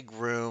big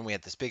room. We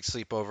had this big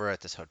sleepover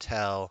at this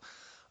hotel.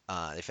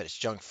 They fed us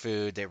junk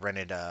food. They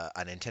rented a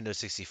Nintendo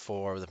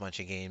 64 with a bunch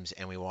of games,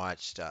 and we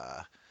watched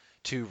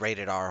two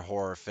rated R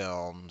horror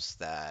films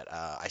that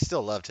I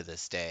still love to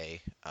this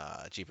day,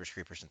 Jeepers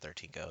Creepers and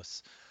 13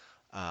 Ghosts.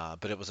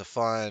 But it was a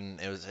fun,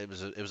 it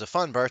was a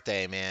fun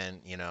birthday,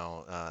 man.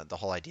 The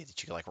whole idea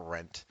that you could like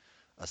rent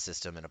a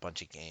system and a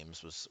bunch of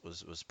games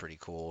was pretty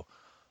cool.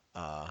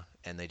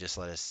 And they just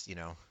let us,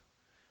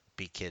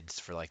 be kids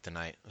for like the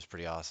night. It was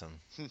pretty awesome.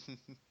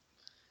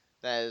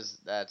 That's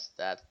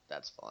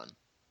fun.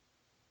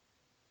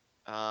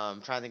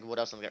 Trying to think of what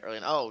else I'm getting early.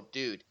 Oh,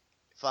 dude,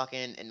 fucking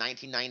in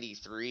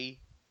 1993,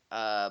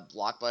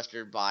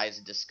 Blockbuster buys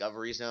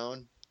Discovery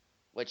Zone,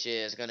 which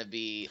is gonna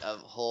be a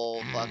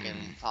whole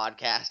fucking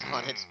podcast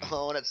on its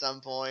own at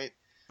some point.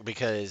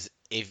 Because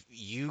if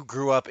you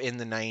grew up in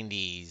the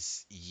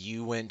 90s,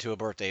 you went to a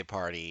birthday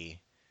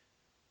party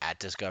at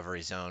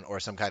Discovery Zone or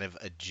some kind of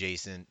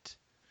adjacent,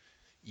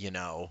 you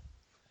know,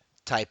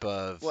 type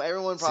of Well,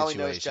 everyone probably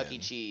knows Chuck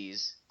E. situation.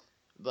 Cheese,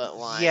 but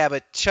like Yeah,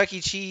 but Chuck E.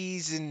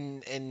 Cheese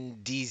and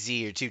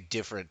DZ are two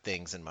different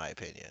things in my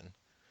opinion.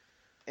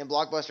 and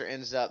Blockbuster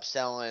ends up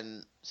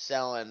selling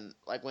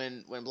like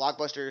when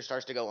Blockbuster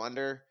starts to go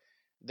under,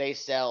 they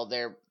sell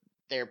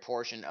their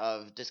portion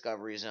of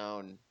Discovery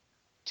Zone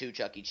to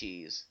Chuck E.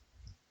 Cheese.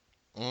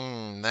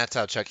 That's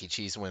how Chuck E.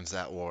 Cheese wins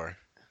that war.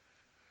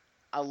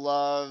 I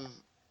love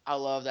I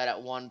love that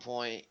at one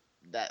point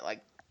that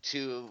like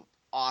two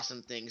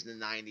awesome things in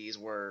the '90s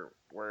were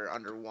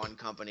under one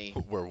company.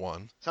 We're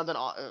one. Something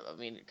I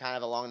mean, kind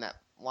of along that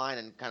line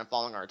and kind of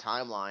following our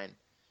timeline.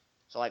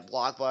 So like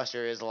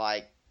Blockbuster is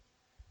like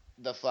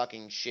the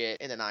fucking shit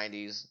in the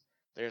 90s.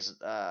 There's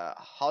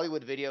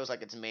Hollywood Videos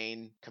like its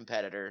main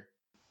competitor.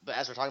 But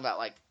as we're talking about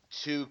like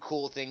two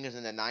cool things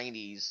in the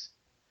 90s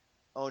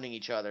owning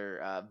each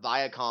other,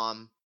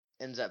 Viacom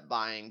ends up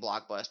buying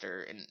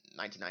Blockbuster in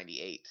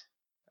 1998.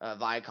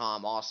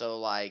 Viacom also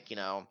like,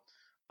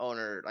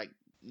 owner like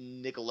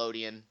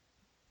Nickelodeon.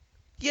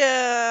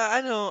 Yeah,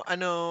 I know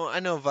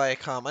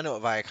Viacom. I know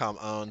what Viacom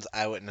owns.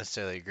 I wouldn't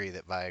necessarily agree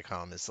that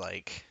Viacom is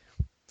like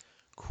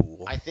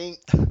cool. I think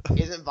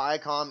isn't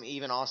Viacom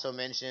even also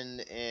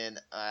mentioned in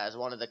as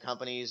one of the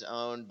companies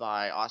owned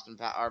by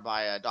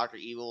Dr.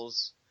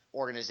 Evil's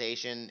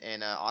organization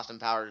in Austin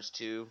Powers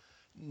 2?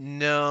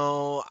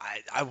 No,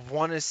 I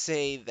want to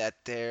say that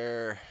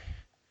they're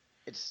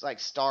It's like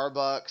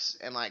Starbucks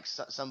and like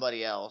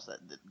somebody else that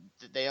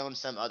they own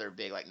some other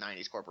big like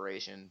 90s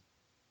corporation.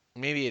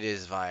 maybe it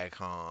is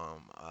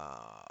Viacom.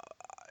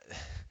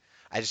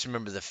 I just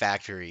remember the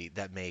factory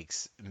that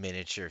makes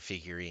miniature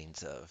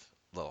figurines of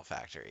little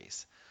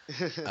factories.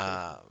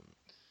 Um,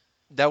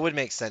 that would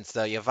make sense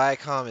though. Yeah,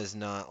 Viacom is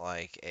not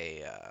like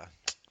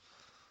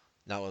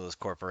not one of those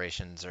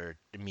corporations or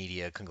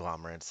media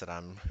conglomerates that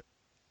I'm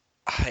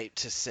hyped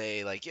to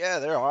say like, yeah,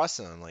 they're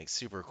awesome, like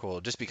super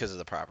cool, just because of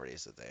the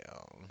properties that they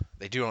own.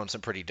 They do own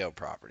some pretty dope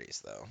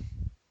properties though.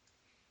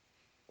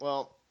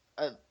 Well,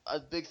 a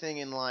big thing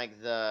in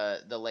like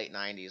the late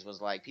 90s was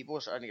like people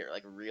were starting to get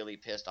like really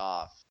pissed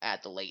off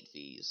at the late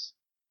fees.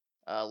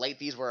 Late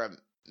fees were a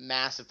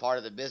massive part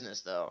of the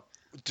business though.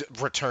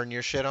 Return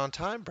your shit on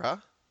time,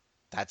 bruh.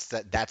 That's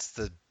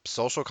the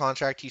social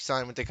contract you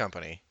sign with the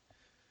company.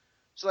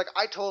 So like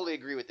I totally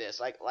agree with this.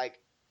 Like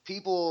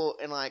people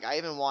and like I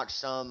even watched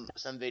some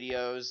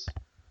videos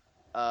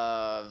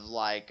of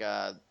like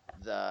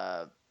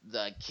the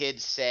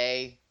kids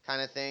say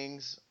kind of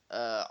things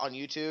on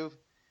YouTube.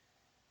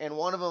 And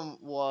one of them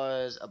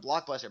was a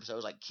Blockbuster episode. It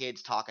was like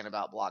kids talking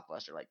about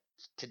Blockbuster, like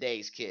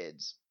today's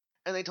kids.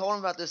 And they told them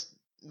about this,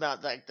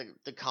 about like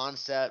the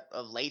concept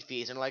of late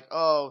fees. And they're like,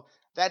 oh,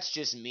 that's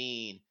just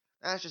mean.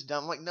 That's just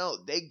dumb. I'm like, no,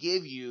 they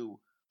give you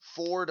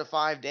 4 to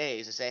 5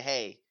 days to say,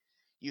 hey,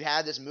 you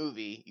had this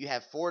movie. You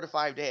have 4 to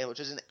 5 days,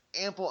 which is an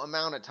ample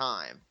amount of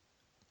time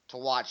to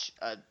watch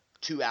a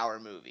 2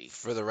 hour movie.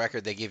 For the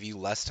record, they give you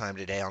less time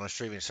today on a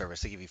streaming service.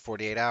 They give you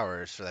 48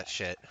 hours for that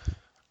shit,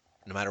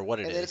 no matter what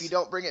it And then if you is.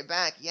 don't bring it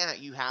back, yeah,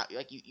 you have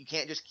like you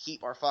can't just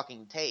keep our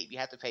fucking tape. You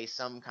have to pay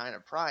some kind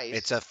of price.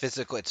 It's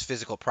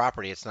physical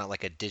property. It's not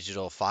like a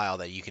digital file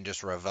that you can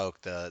just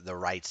revoke the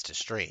rights to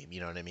stream.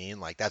 You know what I mean?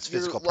 Like that's Your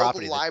physical local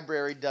property that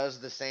library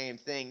does the same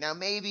thing. Now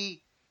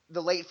maybe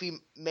the late fee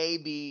may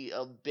be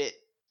a bit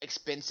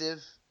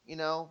expensive, you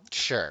know.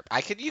 sure. I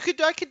could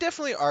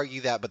definitely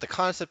argue that, but the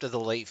concept of the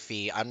late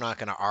fee, I'm not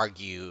going to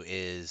argue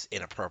is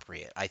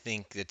inappropriate. I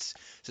think it's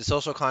a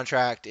social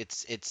contract.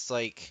 It's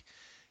like,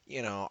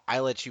 I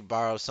let you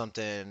borrow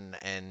something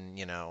and,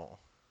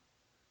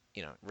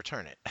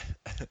 return it.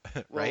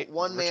 Well, Right?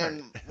 one Return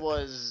man it.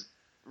 was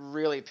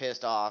really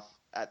pissed off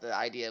at the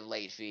idea of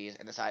late fees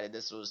and decided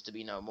this was to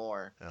be no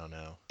more. Oh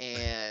no.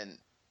 And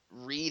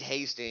Reed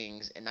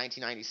Hastings in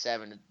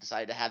 1997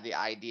 decided to have the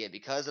idea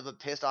because of a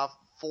pissed off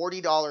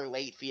 $40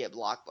 late fee at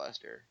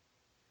Blockbuster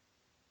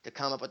to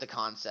come up with the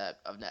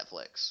concept of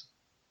Netflix.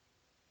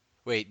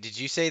 Wait, did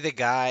you say the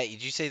guy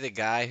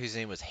whose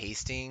name was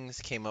Hastings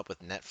came up with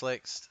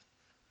Netflix?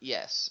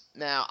 Yes.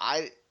 Now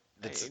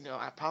That's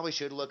I probably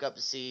should look up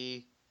to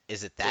see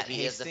is it if that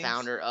he is the Hastings?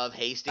 founder of Of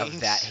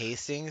Hastings, that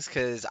Hastings?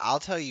 Because I'll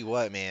tell you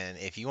what, man,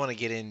 if you want to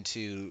get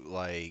into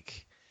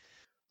like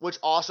which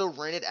also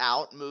rented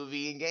out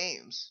movie and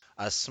games.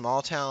 a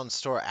small town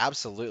store,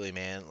 absolutely,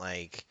 man.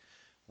 Like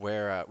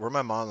where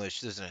my mom lives,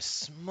 she lives in a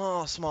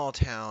small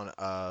town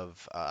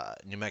of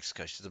New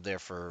Mexico. She's up there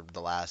for the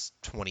last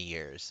 20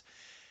 years,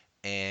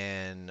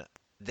 and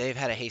they've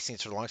had a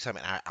Hastings for a long time.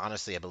 And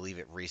I believe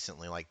it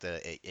recently. Like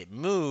it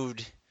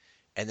moved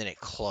and then it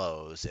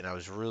closed, and I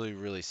was really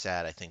really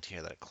sad. I think to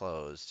hear that it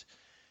closed.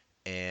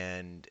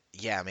 And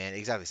yeah, man,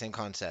 exactly same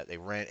concept. They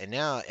rent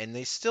and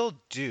they still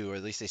do, or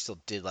at least they still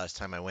did last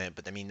time I went.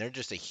 But I mean, they're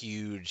just a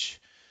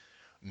huge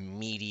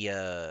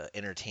media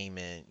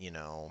entertainment,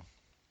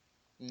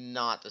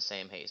 Not the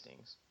same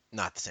Hastings.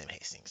 not the same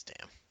Hastings,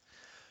 damn.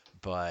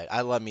 But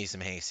I love me some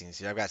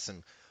Hastings. I've got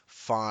some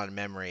fond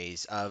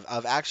memories of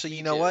actually, Me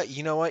too.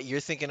 you know what, you're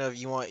thinking of,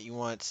 you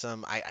want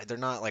some, they're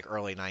not like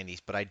early 90s,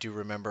 but I do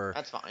remember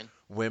That's fine.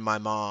 when my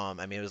mom,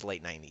 I mean, it was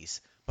late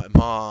 90s. My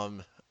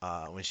mom,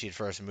 when she had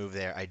first moved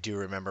there, I do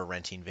remember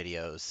renting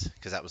videos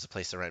because that was the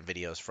place to rent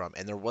videos from.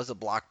 And there was a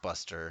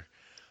Blockbuster,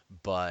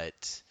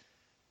 but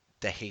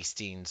the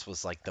Hastings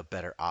was like the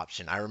better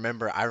option. I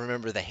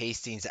remember the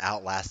Hastings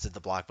outlasted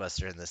the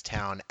Blockbuster in this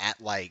town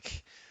at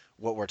like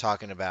what we're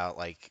talking about,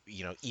 like,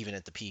 even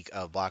at the peak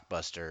of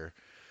Blockbuster,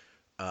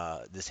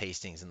 this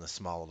Hastings in the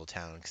small little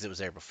town, because it was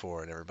there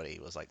before and everybody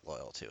was like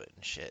loyal to it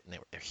and shit, and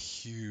they're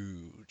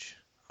huge.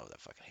 Oh, that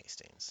fucking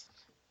Hastings.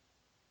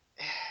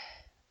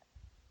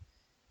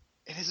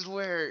 And this is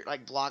where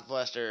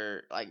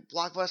Blockbuster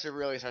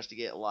really starts to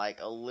get like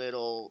a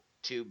little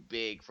too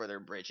big for their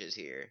britches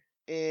here.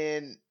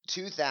 In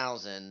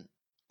 2000,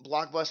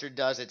 Blockbuster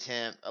does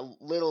attempt a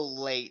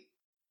little late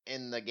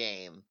in the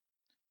game,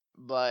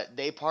 but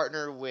they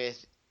partner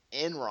with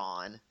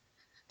Enron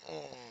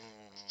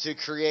to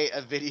create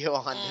a video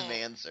on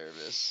demand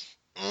service.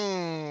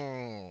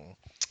 Mm.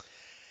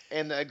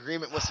 And the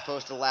agreement was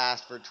supposed to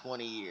last for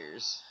 20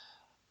 years.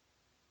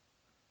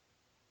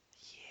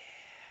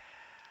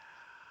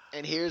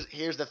 And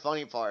here's the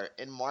funny part.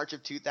 In March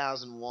of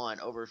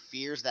 2001, over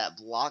fears that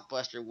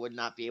Blockbuster would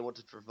not be able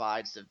to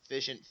provide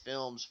sufficient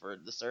films for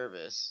the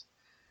service,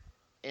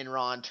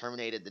 Enron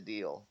terminated the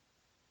deal.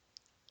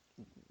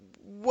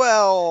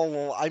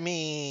 Well, I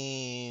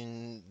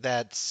mean,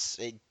 I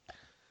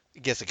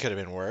guess it could have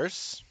been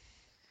worse.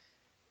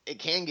 It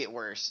can get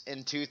worse. In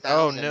Oh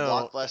 2000,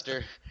 no.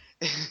 Blockbuster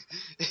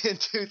in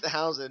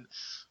 2000,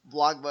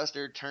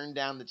 Blockbuster turned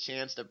down the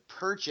chance to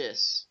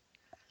purchase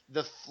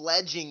the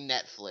fledgling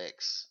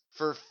Netflix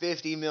for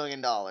 $50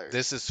 million.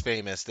 This is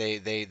famous.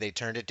 They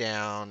turned it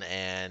down,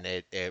 and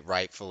it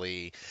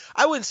rightfully,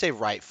 I wouldn't say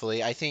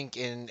rightfully. I think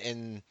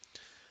in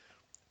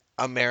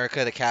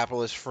America, the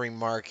capitalist free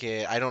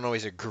market, I don't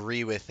always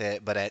agree with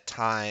it, but at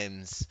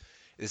times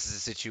this is a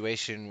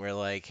situation where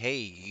like, hey,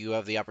 you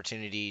have the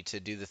opportunity to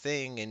do the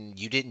thing and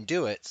you didn't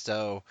do it.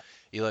 So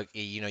you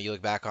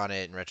look back on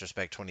it in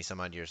retrospect 20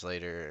 some odd years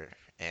later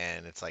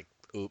and it's like,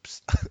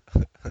 oops.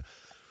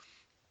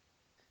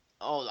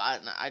 Oh,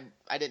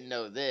 I didn't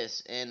know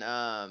this. In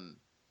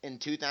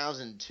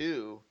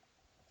 2002,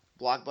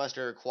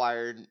 Blockbuster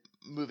acquired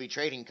Movie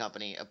Trading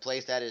Company, a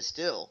place that is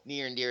still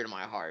near and dear to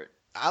my heart.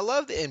 I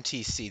love the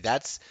MTC.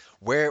 That's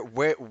where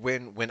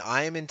when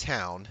I am in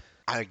town,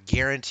 I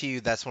guarantee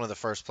you that's one of the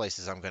first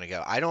places I'm going to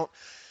go. I don't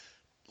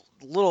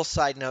Little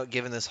side note,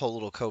 given this whole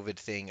little COVID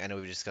thing, I know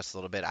we discussed a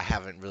little bit. I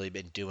haven't really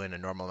been doing a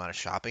normal amount of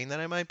shopping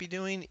that I might be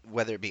doing,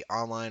 whether it be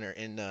online or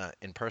in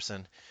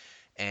person.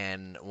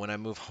 And when I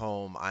move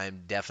home,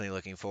 I'm definitely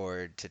looking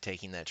forward to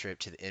taking that trip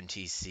to the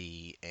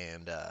MTC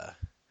and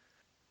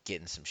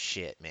getting some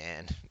shit,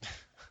 man.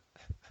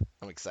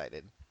 I'm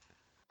excited.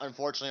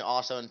 Unfortunately,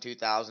 also in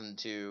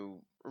 2002,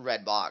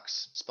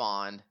 Redbox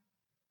spawned,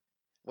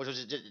 which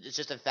was it's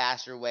just a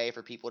faster way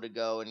for people to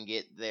go and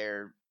get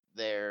their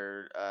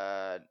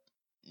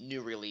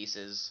new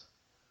releases.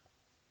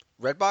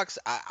 Redbox,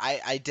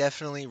 I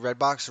definitely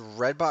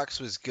Redbox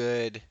was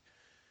good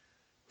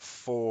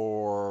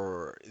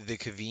for the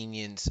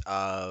convenience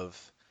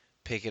of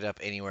pick it up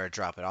anywhere,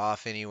 drop it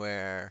off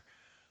anywhere.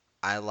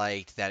 I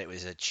liked that it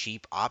was a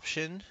cheap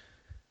option.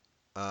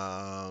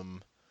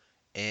 Um,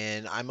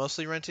 and I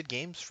mostly rented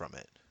games from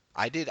it.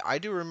 I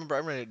do remember I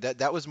rented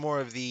that was more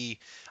of the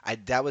I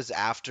that was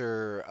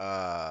after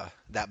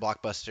that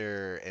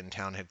Blockbuster in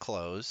town had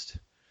closed.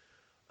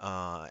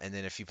 And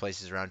then a few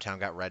places around town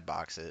got red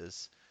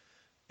boxes.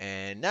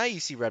 And now you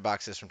see red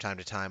boxes from time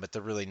to time, but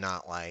they're really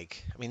not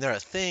like, I mean, they're a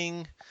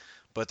thing,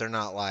 but they're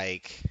not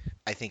like,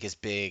 I think, as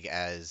big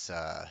as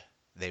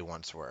they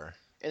once were.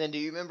 And then, do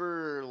you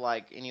remember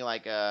like any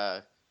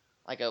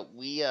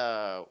we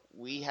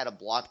had a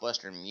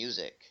Blockbuster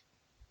Music.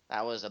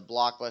 That was a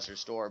Blockbuster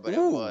store, but it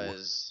Ooh.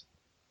 was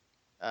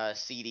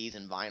CDs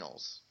and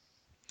vinyls.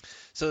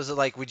 So is it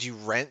like, would you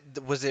rent?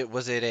 Was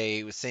it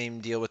a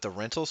same deal with the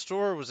rental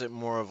store? Or was it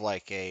more of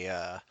like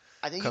a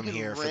I think you come could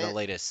here for the rent.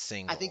 latest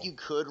I think single? you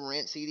could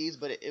rent CDs,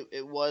 but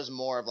it was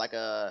more of like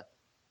a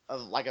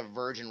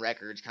Virgin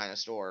Records kind of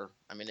store.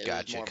 I mean, it was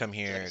Gotcha. more like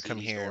a Come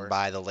CD here and store.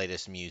 buy the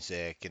latest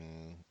music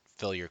and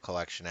fill your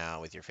collection out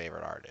with your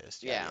favorite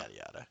artist. Yada Yeah. yada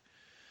yada.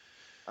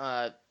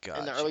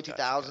 In the Gotcha, early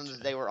gotcha, 2000s,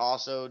 gotcha. they were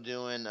also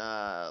doing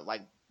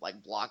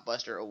like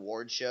Blockbuster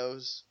award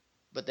shows,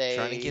 but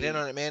Trying to get in they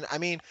on it, man. I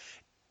mean,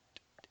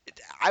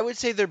 I would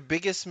say their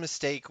biggest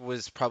mistake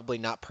was probably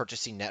not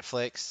purchasing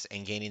Netflix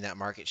and gaining that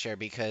market share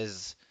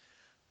because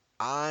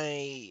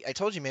I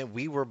told you, man,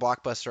 we were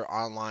Blockbuster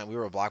online. We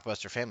were a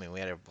Blockbuster family. We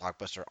had a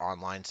Blockbuster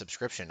online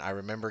subscription. I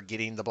remember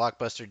getting the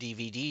Blockbuster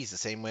DVDs the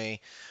same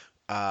way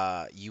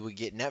you would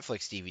get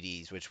Netflix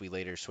DVDs, which we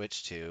later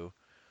switched to.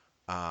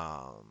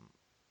 Um,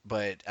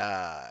 but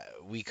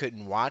we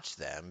couldn't watch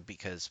them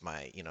because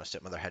my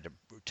stepmother had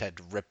to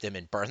rip them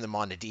and burn them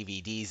onto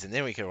DVDs, and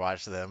then we could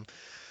watch them.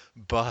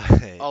 Oh,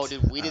 But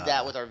dude, we did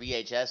that with our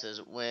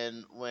VHSs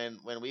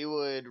when we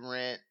would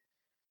rent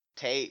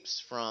tapes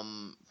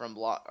from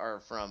block or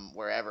from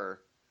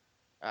wherever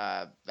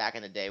back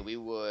in the day. We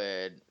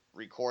would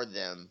record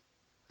them.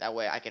 That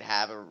way, I could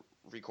have a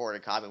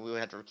recorded copy. We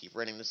would have to keep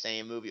renting the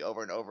same movie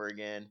over and over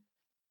again.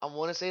 I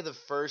want to say the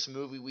first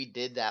movie we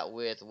did that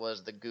with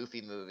was the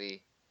Goofy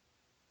movie.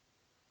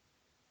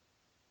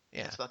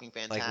 yeah, It's fucking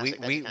like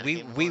fantastic. That just kind of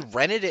came to we mind.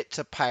 rented it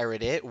to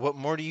pirate it. What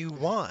more do you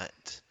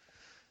want?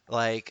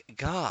 Like,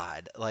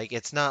 God, like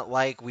it's not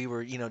like we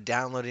were,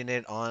 downloading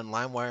it on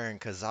LimeWire and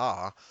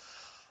Kazaa.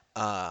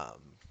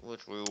 Um,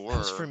 Which we that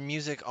was for were.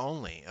 music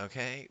only,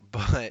 okay?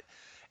 But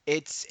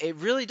it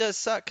really does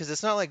suck because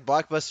it's not like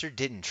Blockbuster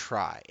didn't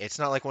try. It's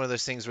not like one of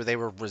those things where they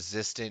were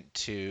resistant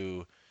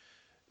to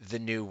the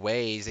new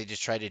ways. They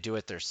just tried to do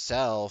it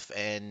themselves.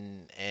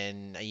 And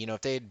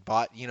if they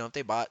bought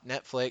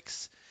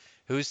Netflix,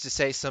 who's to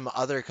say some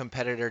other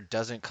competitor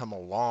doesn't come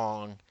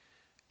along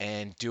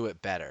and do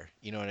it better.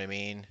 You know what I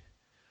mean?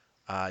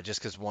 Just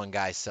because one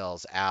guy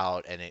sells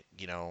out and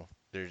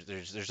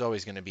there's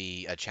always going to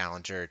be a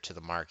challenger to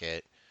the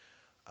market.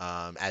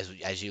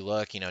 As you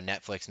look,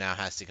 Netflix now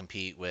has to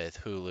compete with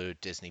Hulu,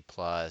 Disney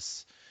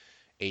Plus,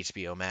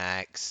 HBO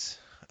Max.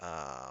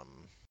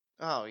 Um,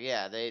 Oh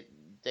yeah,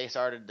 they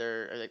started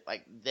their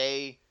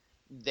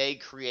they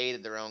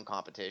created their own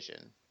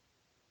competition.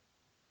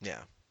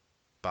 yeah,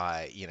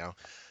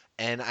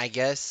 and I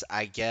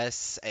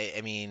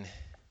mean,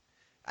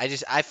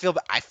 I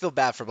feel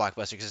bad for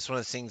Blockbuster because it's one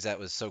of the things that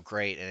was so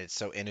great and it's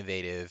so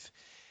innovative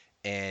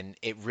and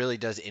it really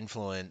does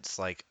influence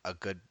like a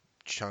good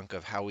chunk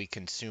of how we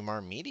consume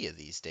our media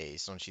these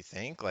days, don't you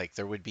think? Like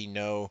there would be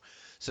no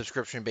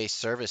subscription-based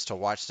service to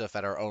watch stuff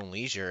at our own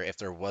leisure if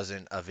there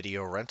wasn't a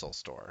video rental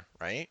store,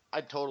 right?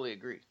 I totally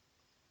agree.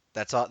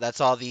 That's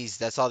all these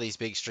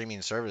big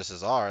streaming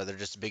services are. They're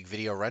just big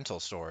video rental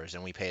stores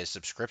and we pay a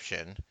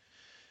subscription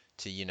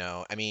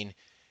to, I mean,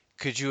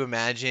 could you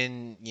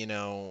imagine,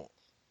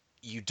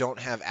 you don't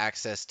have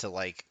access to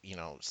like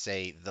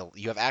say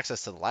you have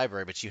access to the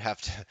library but you have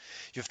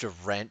to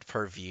rent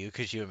per view.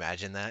 Could you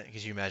imagine that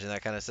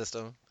kind of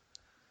system?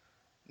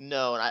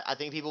 No, and I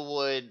think people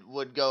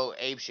would go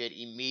apeshit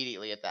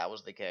immediately if that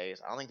was the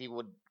case. I don't think people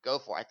would go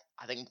for it.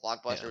 I think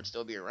Blockbuster Yeah, would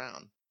still be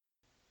around.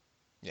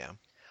 yeah,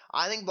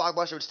 I think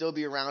Blockbuster would still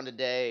be around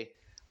today.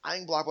 I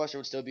think Blockbuster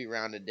would still be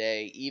around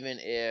today, even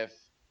if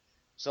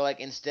so. Like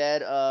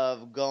instead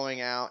of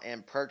going out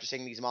and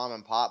purchasing these mom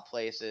and pop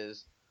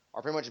places,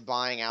 or pretty much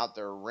buying out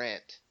their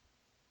rent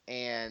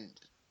and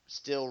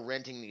still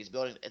renting these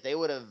buildings, if they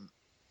would have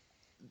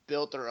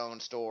built their own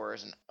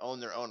stores and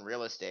owned their own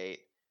real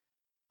estate,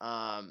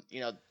 you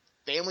know,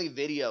 Family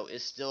Video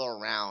is still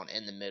around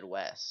in the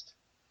Midwest.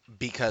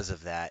 because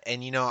of that.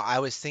 And I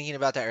was thinking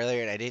about that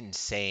earlier and I didn't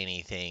say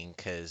anything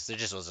because there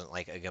just wasn't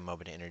like a good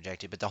moment to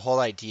interject it. But the whole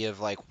idea of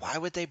like why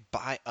would they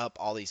buy up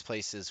all these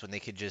places when they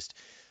could just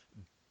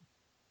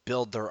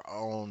build their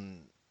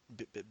own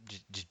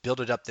just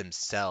build it up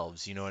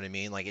themselves, you know what I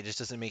mean? Like it just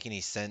doesn't make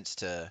any sense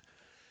to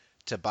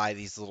buy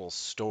these little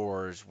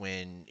stores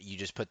when you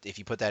just if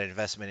you put that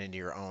investment into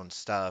your own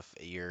stuff,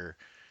 you're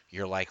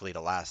likely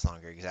to last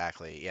longer.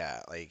 Exactly.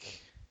 Yeah,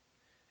 like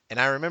and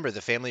I remember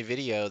the Family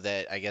Video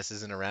that I guess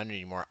isn't around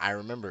anymore. I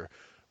remember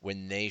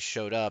when they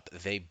showed up,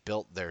 they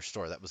built their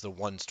store. That was the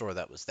one store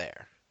that was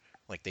there.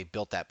 Like they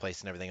built that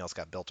place and everything else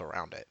got built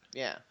around it.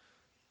 Yeah,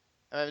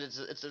 I mean,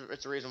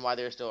 it's a reason why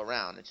they're still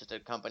around. It's just a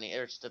company,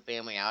 or it's just a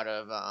family out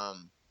of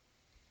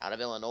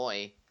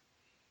Illinois,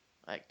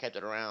 like kept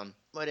it around.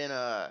 But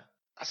I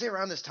say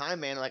around this time,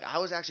 man, like I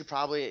was actually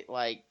probably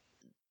like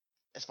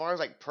as far as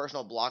like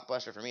personal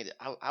Blockbuster for me,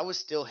 I was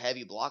still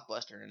heavy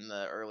Blockbuster in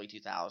the early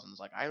 2000s.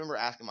 Like I remember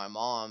asking my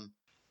mom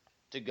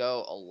to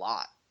go a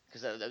lot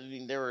because I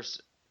mean there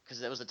was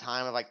because it was the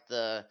time of like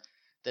the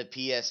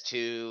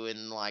PS2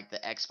 and like the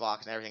Xbox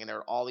and everything, and there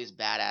were all these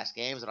badass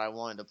games that I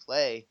wanted to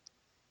play,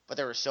 but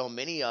there were so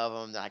many of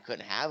them that I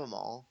couldn't have them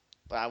all,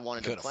 but I You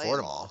wanted to couldn't play afford them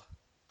them all. all.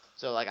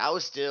 So like I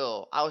was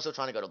still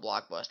trying to go to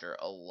Blockbuster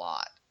a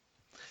lot.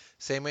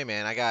 Same way,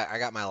 man. I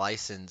got my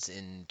license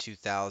in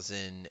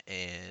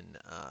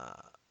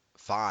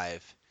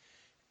 2005,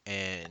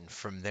 and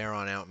from there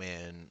on out,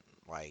 man,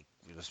 like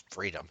it was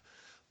freedom.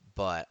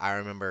 But I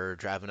remember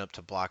driving up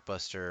to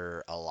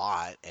Blockbuster a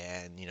lot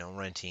and,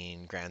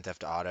 renting Grand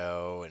Theft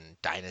Auto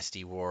and Dynasty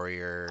Oh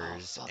Warriors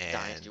fuck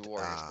Dynasty and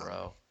Warriors,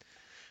 bro.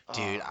 dude,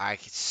 Oh,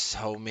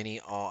 so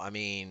many I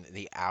mean,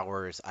 the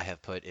hours I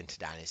have put into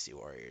Dynasty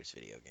Warriors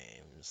video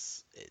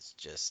games, it's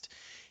just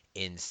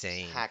it's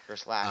insane. hacker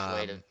slash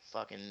way to Um,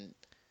 fucking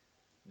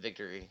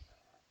victory.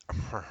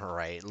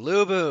 right,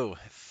 Lubu,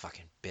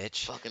 fucking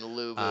bitch. Fucking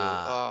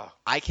Lubu. Uh, Oh,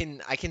 I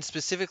can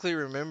specifically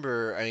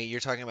remember. I mean, you're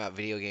talking about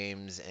video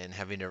games and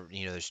having to,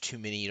 there's too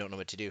many, you don't know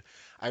what to do.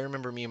 I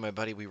remember me and my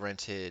buddy, we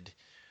rented,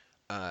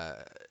 uh,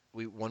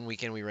 we one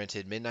weekend we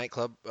rented Midnight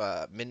Club.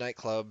 I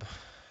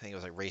think it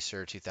was like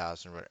Racer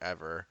 2000,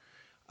 whatever.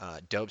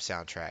 Dope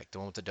soundtrack, the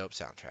one with the dope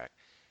soundtrack.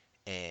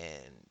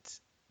 And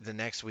the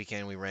next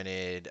weekend we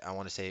rented, I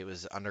want to say it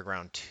was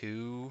Underground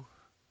 2.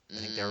 I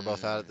think they were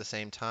both out at mm, the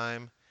same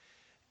time.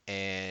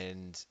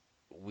 And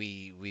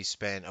we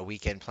spent a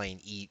weekend playing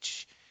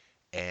each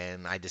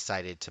and I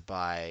decided to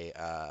buy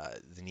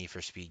the Need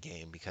for Speed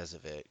game because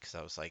of it. Because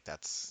I was like,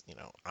 that's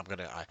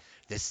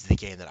this is the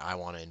game that I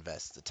want to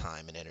invest the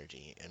time and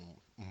energy and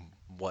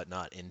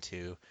whatnot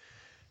into,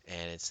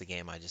 and it's the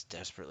game I just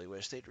desperately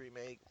wish they'd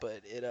remake.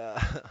 But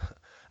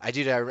I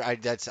do.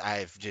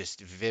 I've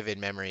just vivid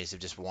memories of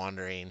just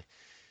wandering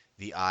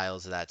the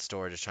aisles of that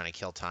store, just trying to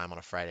kill time on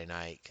a Friday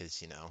night,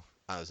 because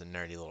I was a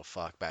nerdy little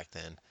fuck back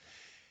then,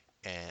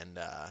 and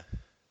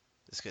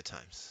it's good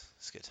times.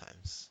 It's good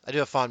times. I do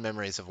have fond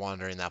memories of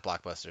wandering that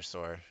Blockbuster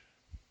store.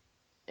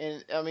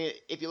 and I mean,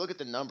 if you look at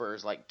the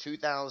numbers, like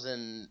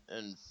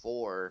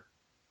 2004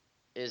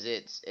 is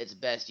its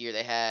best year.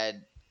 They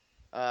had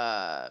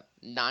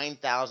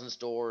 9,000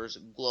 stores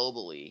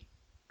globally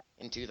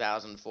in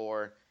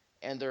 2004,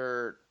 and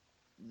their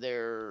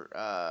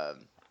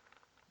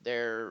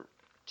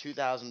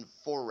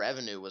 2004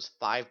 revenue was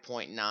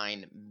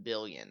 5.9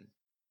 billion.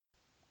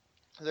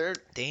 They're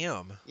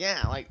Damn.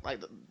 yeah, like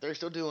they're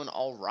still doing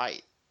all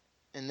right.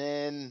 And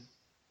then,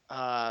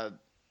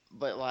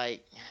 but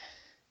like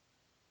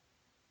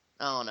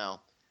I don't know,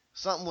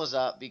 something was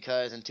up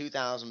because in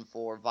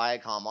 2004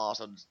 Viacom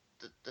also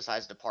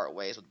decides to part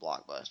ways with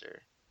Blockbuster,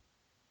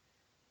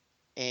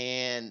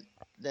 and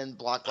then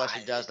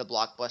Blockbuster does the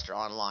Blockbuster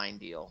Online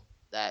deal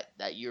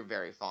that you're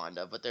very fond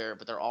of, but they're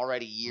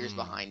already years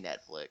behind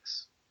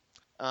Netflix.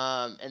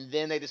 And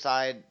then they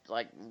decide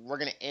like we're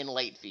gonna end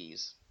late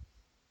fees,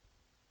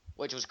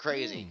 which was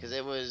crazy because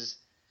it was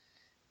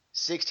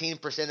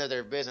 16% of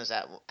their business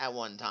at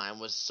one time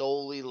was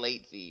solely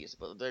late fees.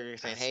 But they're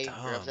saying, That's hey,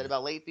 you're upset dumb.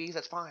 about late fees?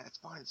 That's fine. That's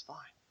fine. It's fine.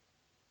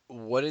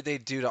 What did they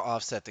do to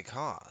offset the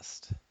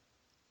cost?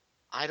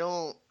 I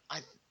don't. I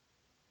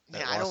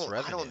man, That I lost don't.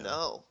 I don't revenue.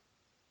 know.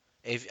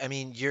 If I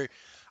mean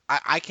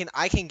I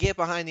can get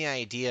behind the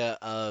idea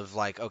of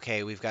like,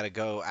 okay, we've got to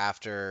go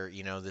after,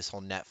 this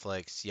whole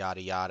Netflix yada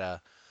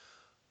yada.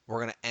 We're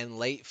gonna end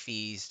late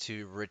fees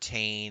to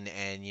retain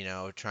and,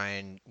 try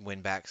and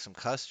win back some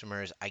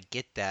customers. I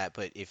get that,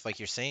 but if like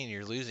you're saying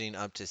you're losing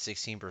up to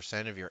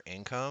 16% of your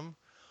income,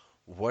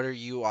 what are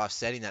you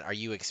offsetting that? Are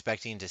you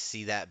expecting to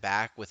see that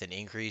back with an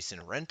increase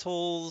in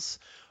rentals?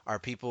 Are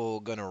people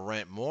going to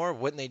rent more?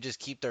 Wouldn't they just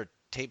keep their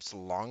tapes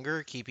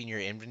longer, keeping your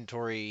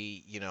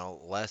inventory,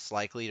 less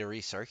likely to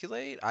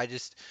recirculate?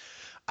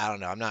 I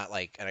don't know. I'm not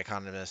like an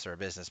economist or a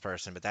business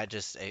person, but that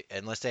just,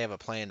 unless they have a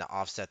plan to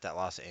offset that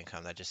loss of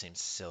income, that just seems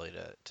silly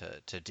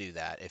to do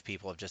that if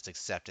people have just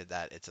accepted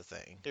that it's a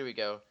thing. Here we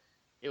go.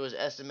 It was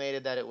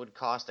estimated that it would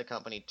cost the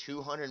company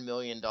 $200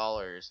 million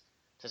to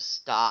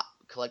stop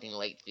collecting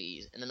late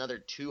fees, and another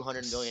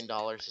 $200 million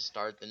to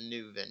start the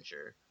new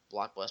venture,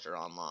 Blockbuster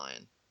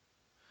Online.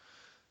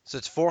 So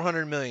it's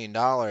 $400 million.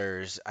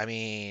 I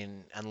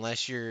mean,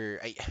 unless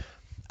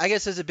I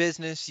guess as a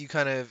business, you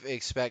kind of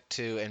expect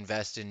to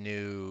invest in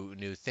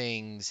new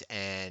things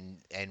and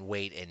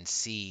wait and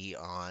see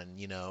on,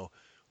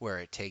 where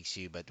it takes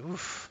you. But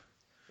oof,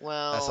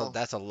 Well,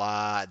 that's a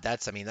lot.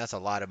 That's a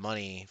lot of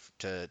money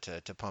to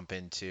pump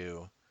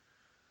into.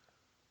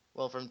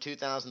 well, from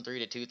 2003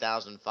 to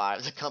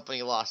 2005, the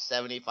company lost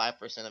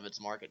 75% of its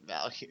market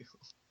value.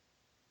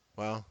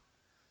 Well,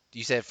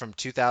 you said from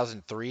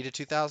 2003 to Yeah.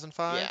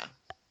 2005?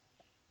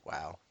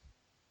 Wow.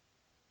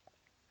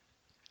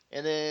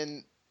 And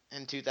then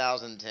in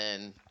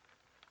 2010,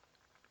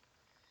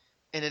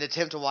 in an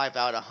attempt to wipe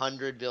out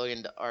 100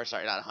 billion, or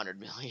sorry, not 100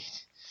 billion,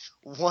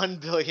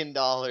 $1 billion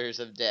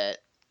of debt,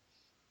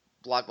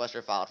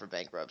 Blockbuster filed for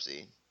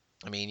bankruptcy.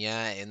 I mean,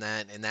 yeah, in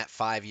that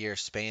 5-year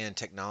span,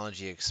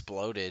 technology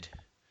exploded.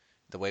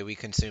 The way we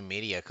consume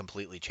media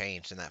completely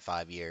changed in that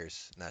 5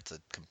 years. And that's a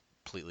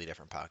completely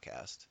different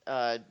podcast.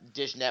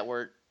 Dish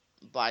Network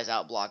buys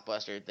out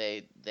Blockbuster.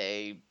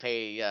 They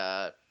pay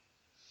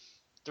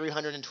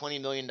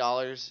 $320 million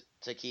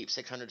to keep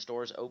 600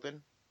 stores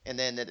open, and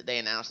then they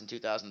announced in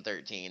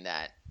 2013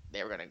 that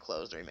they were going to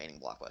close the remaining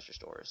Blockbuster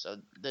stores. So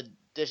the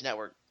Dish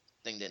Network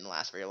thing didn't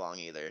last very long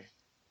either.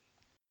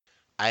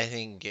 I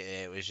think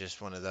it was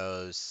just one of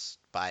those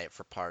buy it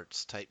for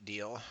parts type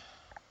deal.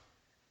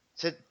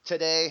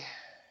 Today,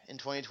 in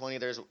 2020,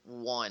 there's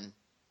one.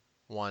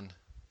 One,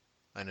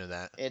 I knew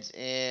that. It's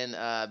in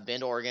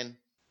Bend, Oregon,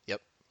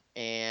 Yep.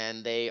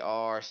 and they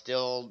are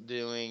still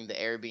doing the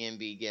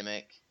Airbnb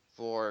gimmick.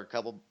 For a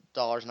couple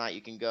dollars a night,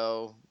 you can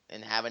go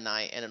and have a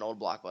night in an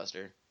old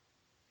Blockbuster.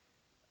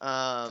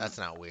 That's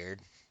not weird.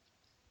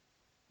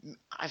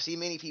 I've seen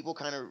many people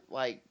kind of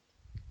like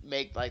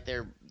make like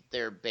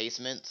their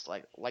basements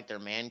like their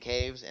man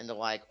caves into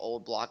like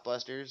old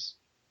Blockbusters.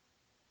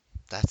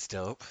 That's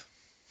dope.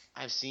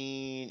 I've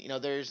seen,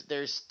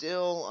 there's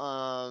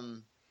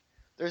still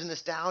there's a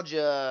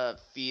nostalgia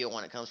feel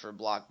when it comes for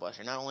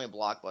Blockbuster. Not only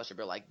Blockbuster,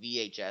 but like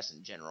VHS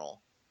in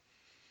general.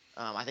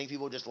 I think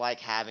people just like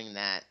having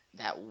that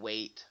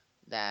weight,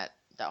 that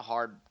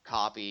hard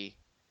copy,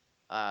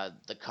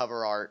 the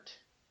cover art.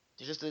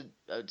 There's just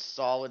a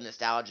solid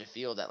nostalgia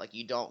feel that like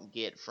you don't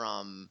get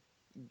from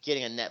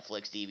getting a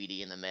Netflix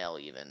DVD in the mail.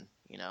 Even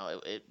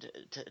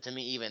to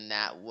me, even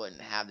that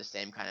wouldn't have the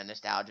same kind of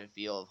nostalgia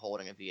feel of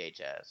holding a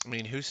VHS. I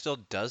mean, who still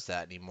does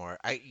that anymore?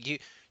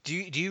 Do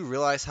you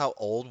realize how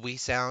old we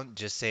sound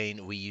just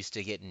saying we used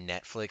to get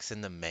Netflix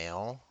in the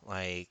mail?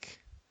 Like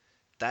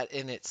that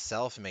in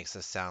itself makes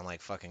us sound like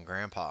fucking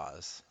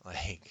grandpas.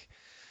 Like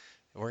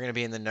we're gonna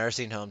be in the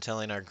nursing home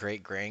telling our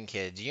great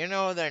grandkids, the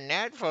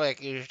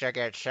Netflix used to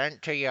get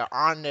sent to you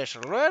on this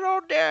little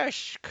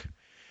disc,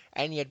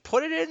 and you'd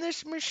put it in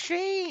this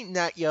machine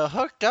that you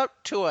hooked up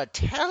to a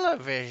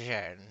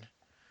television.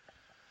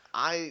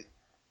 I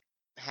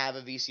have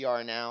a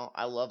VCR now.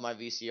 I love my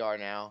VCR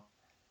now.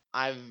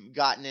 I've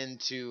gotten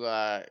into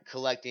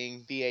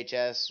collecting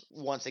VHS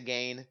once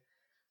again.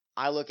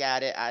 I look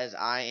at it as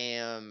I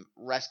am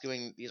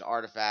rescuing these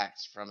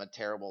artifacts from a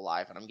terrible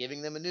life, and I'm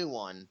giving them a new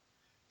one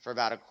for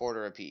about a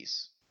quarter a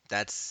piece.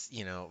 That's,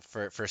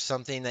 for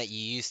something that you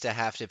used to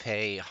have to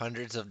pay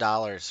hundreds of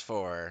dollars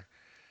for.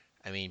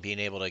 I mean, being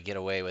able to get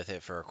away with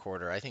it for a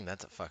quarter, I think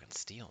that's a fucking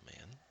steal,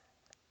 man.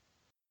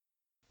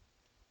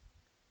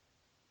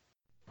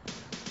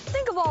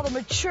 Think of all the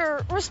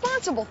mature,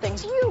 responsible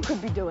things you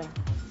could be doing.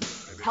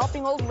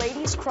 Helping old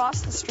ladies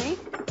cross the street,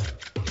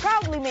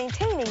 proudly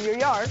maintaining your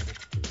yard,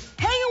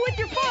 hanging with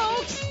your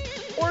folks,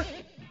 or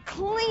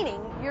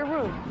cleaning your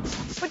room.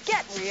 But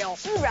get real.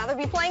 You'd rather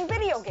be playing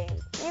video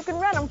games. You can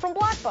rent them from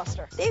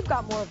Blockbuster. They've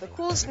got more of the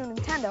coolest new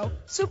Nintendo,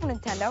 Super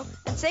Nintendo,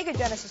 and Sega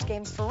Genesis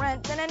games for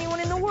rent than anyone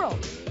in the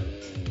world.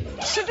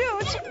 So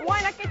dudes,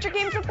 why not get your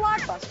games at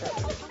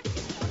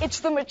Blockbuster? It's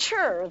the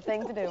mature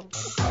thing to do.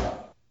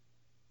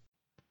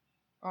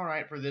 All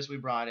right, for this we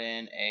brought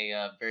in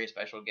a very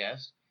special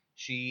guest.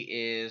 She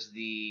is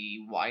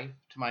the wife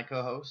to my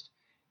co-host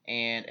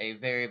and a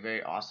very,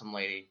 very awesome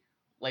lady.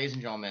 Ladies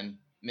and gentlemen,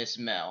 Miss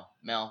Mel.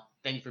 Mel,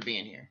 thank you for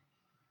being here.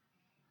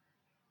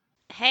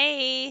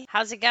 Hey,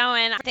 how's it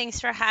going?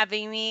 Thanks for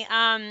having me.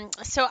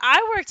 So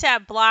I worked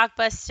at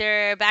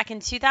Blockbuster back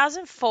in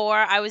 2004.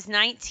 I was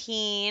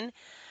 19.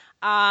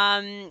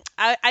 I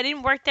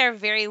didn't work there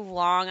very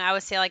long. I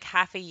would say like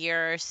half a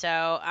year or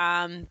so.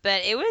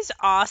 But it was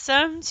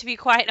awesome, to be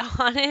quite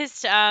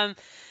honest.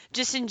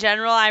 Just in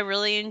general, I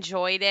really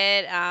enjoyed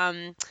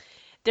it.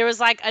 There was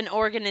like an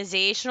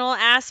organizational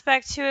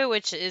aspect to it,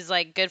 which is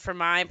like good for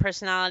my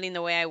personality and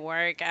the way I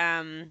work.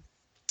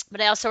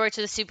 But I also worked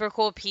with super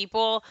cool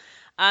people.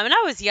 And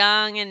I was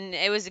young, and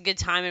it was a good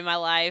time in my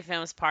life, and I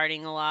was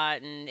partying a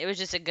lot, and it was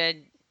just a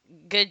good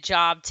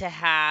job to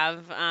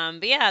have.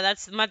 But yeah,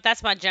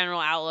 that's my general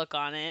outlook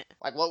on it.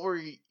 Like, what were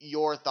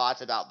your thoughts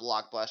about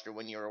Blockbuster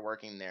when you were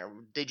working there?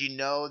 Did you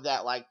know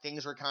that, like,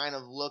 things were kind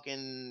of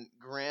looking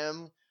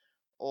grim,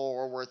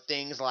 or were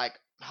things, like,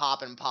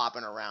 popping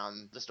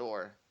around the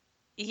store?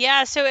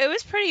 Yeah, so it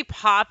was pretty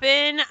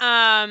poppin'.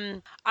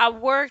 I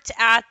worked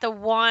at the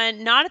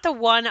one, not at the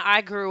one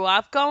I grew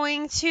up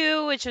going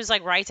to, which was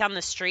like right down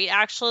the street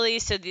actually.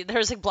 So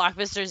there's like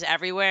Blockbusters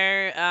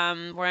everywhere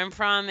where I'm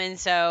from, and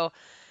so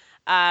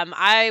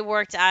I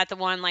worked at the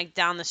one like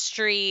down the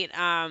street.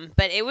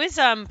 But it was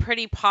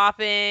pretty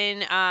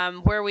poppin'.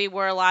 Where we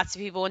were, lots of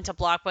people went to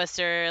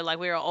Blockbuster. Like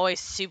we were always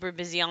super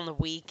busy on the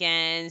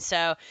weekends.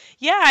 So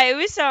yeah, it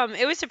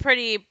was a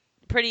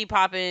pretty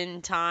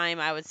poppin' time,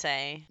 I would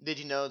say. Did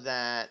you know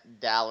that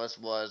Dallas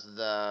was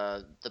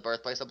the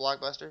birthplace of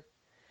Blockbuster?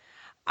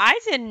 I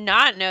did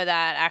not know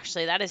that,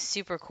 actually. That is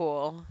super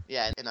cool.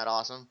 Yeah, isn't that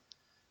awesome?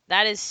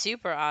 That is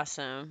super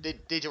awesome.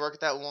 Did you work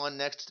at that one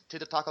next to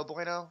the Taco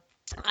Bueno?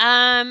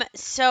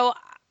 So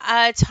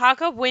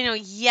Taco Bueno,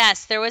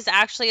 yes, there was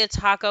actually a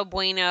Taco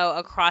Bueno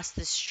across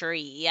the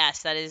street.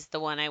 Yes, that is the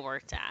one I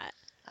worked at.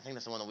 I think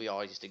that's the one that we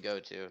always used to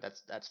go to.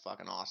 That's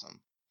fucking awesome.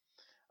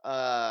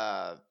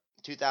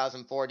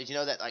 2004. Did you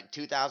know that like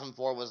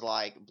 2004 was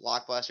like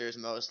Blockbuster's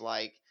most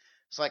like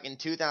it's like in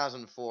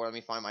 2004. Let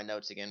me find my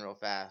notes again real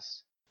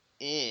fast.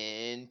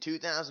 In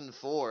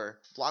 2004,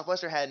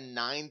 Blockbuster had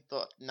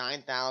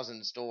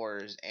 9,000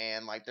 stores,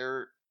 and like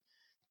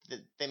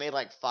they made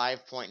like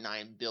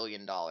 $5.9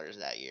 billion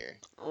that year.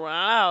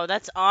 Wow,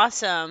 that's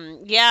awesome.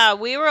 Yeah,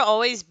 we were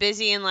always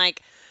busy and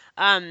like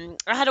I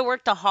had to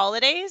work the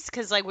holidays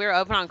because like we were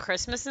open on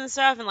Christmas and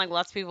stuff, and like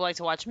lots of people like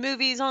to watch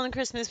movies on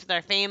Christmas with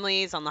their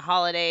families on the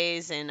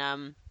holidays,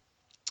 and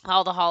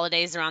all the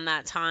holidays around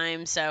that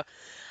time. So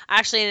I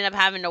actually ended up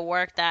having to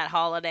work that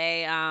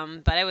holiday,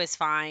 but it was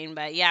fine.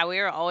 But yeah, we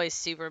were always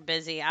super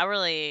busy. I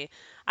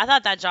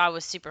thought that job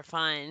was super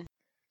fun.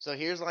 So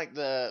here's like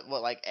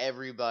what like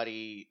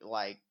everybody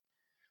like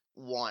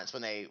wants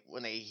when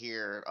they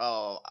hear,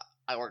 oh,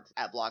 I worked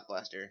at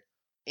Blockbuster.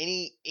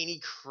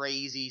 Any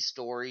crazy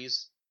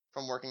stories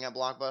from working at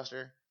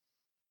Blockbuster?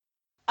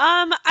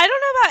 I don't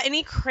know about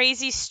any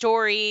crazy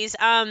stories.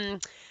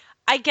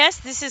 I guess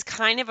this is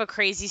kind of a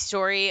crazy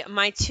story.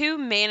 My two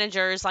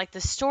managers, like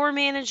the store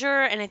manager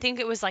and I think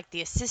it was like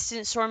the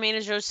assistant store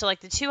manager, so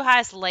like the two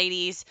highest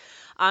ladies,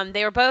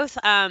 they were both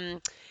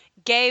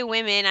gay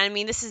women. I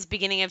mean, this is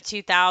beginning of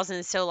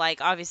 2000, so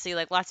like obviously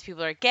like lots of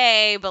people are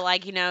gay, but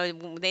like they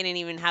didn't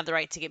even have the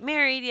right to get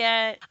married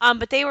yet.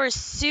 But they were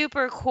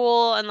super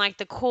cool and like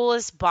the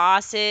coolest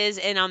bosses,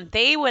 and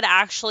they would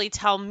actually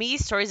tell me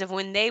stories of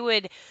when they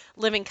would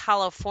live in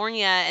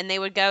California and they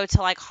would go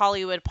to like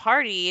Hollywood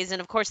parties, and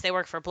of course they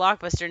work for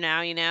Blockbuster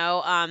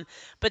now.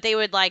 But they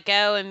would like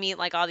go and meet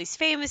like all these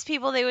famous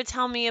people they would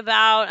tell me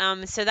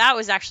about. So that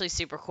was actually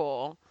super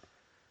cool.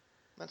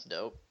 That's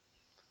dope.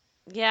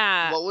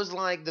 Yeah. What was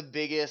like the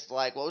biggest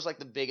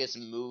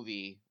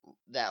movie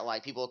that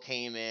like people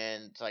came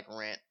in to like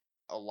rent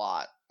a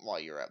lot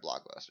while you were at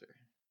Blockbuster?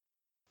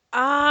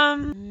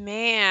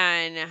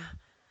 Man,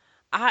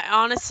 I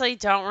honestly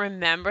don't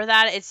remember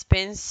that. It's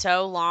been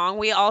so long.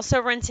 We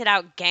also rented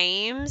out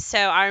games, so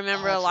I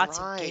remember that's lots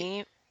right. of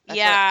games. That's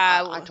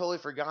Yeah. right. I totally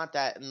forgot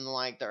that in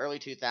like the early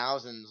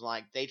 2000s,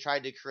 like they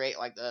tried to create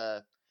like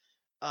the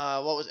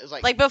what was it was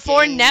Like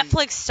before game,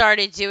 Netflix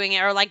started doing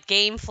it, or like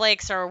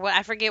GameFlix, or what,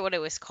 I forget what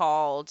it was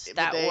called. but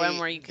That they one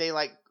where you could. they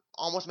like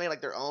almost made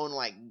like their own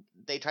like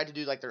they tried to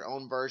do like their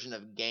own version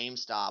of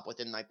GameStop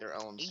within like their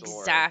own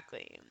store.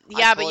 Exactly. I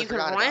Yeah, but totally you could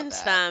forgot about rent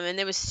that. them, and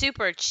it was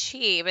super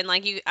cheap. And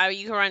like you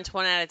could rent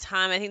one at a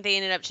time. I think they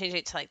ended up changing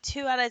it to like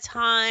two at a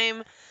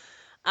time.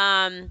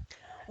 Um,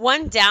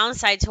 One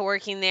downside to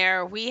working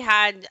there, we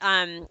had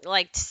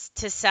like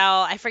to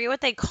sell. I forget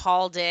what they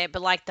called it,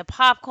 but like the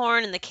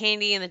popcorn and the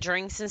candy and the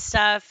drinks and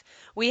stuff.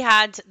 We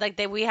had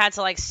we had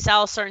to like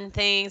sell certain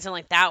things, and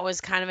like that was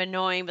kind of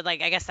annoying. But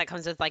like I guess that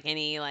comes with like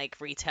any like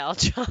retail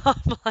job.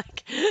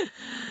 Like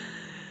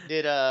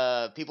Did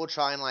people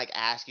try and like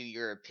ask you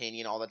your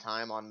opinion all the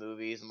time on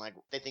movies and like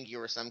they think you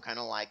were some kind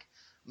of like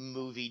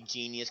movie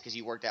genius because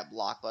you worked at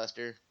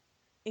Blockbuster?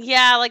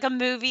 yeah, like a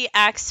movie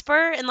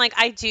expert, and like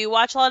I do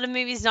watch a lot of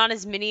movies, not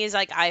as many as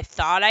like I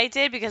thought I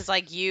did, because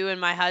like you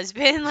and my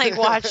husband like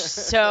watch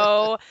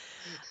so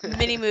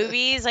many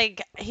movies.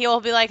 Like he'll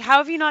be like, how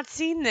have you not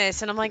seen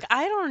this? And I'm like,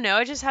 I don't know,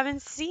 I just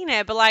haven't seen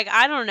it. But like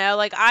I don't know,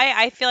 like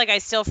I feel like I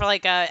still, for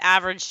like a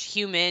average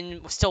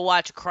human, still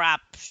watch crap.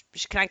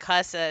 Can I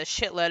cuss? A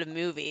shitload of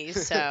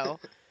movies. So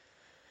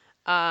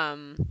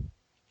um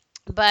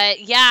but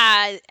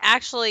yeah,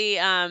 actually,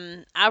 I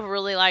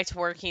really liked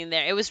working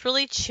there. It was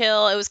really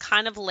chill. It was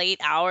kind of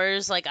late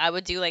hours. Like I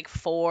would do like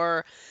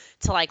 4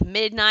 to like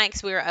midnight,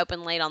 because we were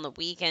open late on the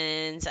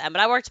weekends. But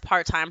I worked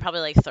part time, probably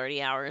like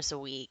 30 hours a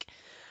week.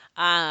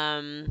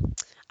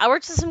 I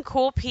worked with some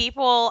cool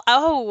people.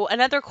 Oh,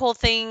 another cool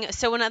thing.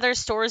 So when other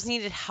stores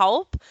needed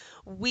help,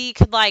 we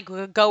could like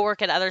go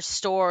work at other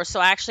stores. So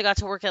I actually got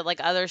to work at like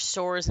other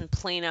stores in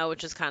Plano,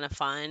 which was kind of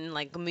fun.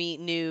 Like meet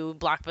new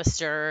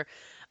Blockbuster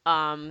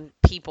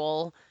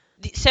people.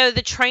 So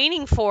the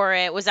training for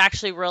it was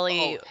actually really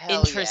Oh, hell yeah.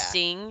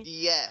 interesting.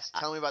 Yes,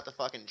 tell me about the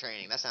fucking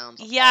training. That sounds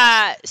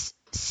Yeah. awesome.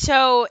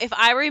 So if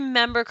I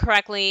remember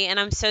correctly, and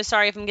I'm so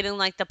sorry if I'm getting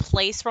like the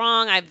place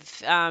wrong.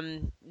 I've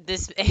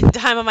this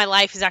time of my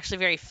life is actually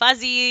very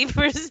fuzzy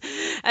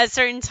at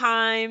certain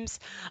times.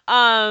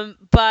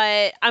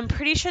 But I'm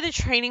pretty sure the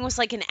training was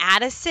like in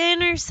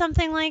Addison or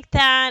something like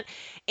that.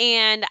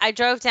 And I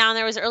drove down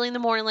there. It was early in the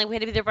morning. Like we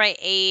had to be there by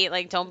 8.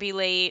 Like don't be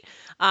late.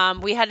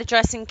 We had to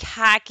dress in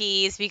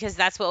khakis, because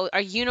that's what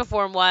our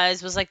uniform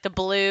was like the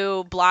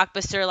blue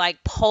Blockbuster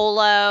like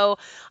polo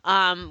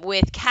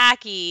with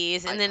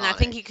khakis, and then I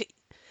think you Iconic. could,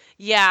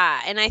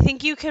 yeah, and I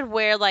think you could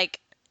wear like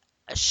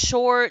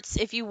shorts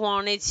if you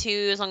wanted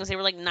to, as long as they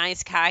were like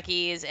nice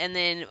khakis, and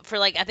then for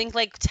like I think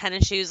like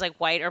tennis shoes, like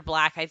white or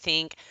black, I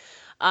think.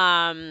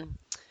 Um,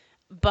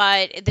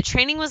 but the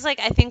training was like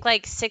I think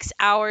like 6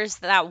 hours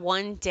that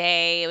one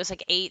day. It was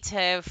like 8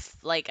 to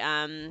like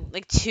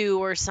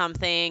 2 or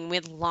something. We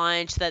had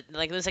lunch that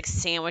like it was like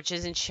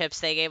sandwiches and chips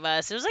they gave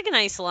us. It was like a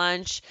nice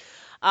lunch.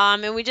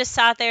 And we just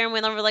sat there and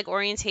went over like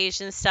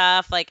orientation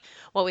stuff, like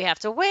what we have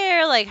to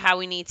wear, like how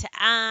we need to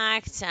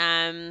act,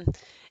 the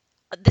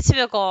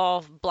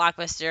typical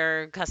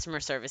Blockbuster customer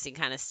servicing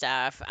kind of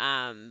stuff.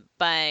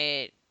 But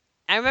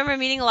I remember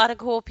meeting a lot of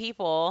cool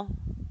people.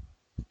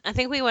 I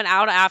think we went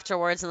out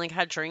afterwards and like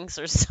had drinks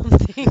or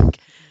something.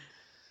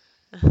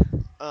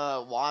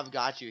 While I've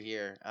got you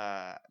here,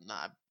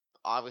 not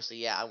obviously,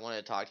 yeah, I wanted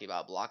to talk to you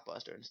about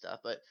Blockbuster and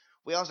stuff, but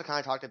we also kind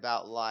of talked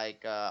about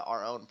like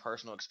our own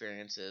personal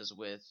experiences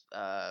with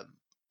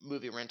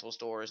movie rental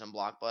stores and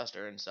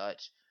Blockbuster and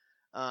such.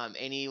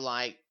 Any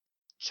like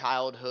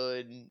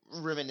childhood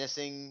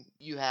reminiscing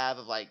you have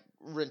of like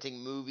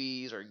renting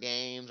movies or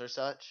games or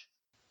such?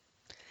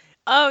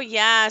 Oh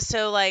yeah,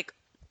 so like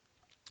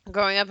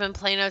growing up in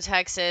Plano,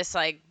 Texas,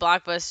 like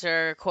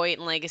Blockbuster, Coit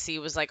and Legacy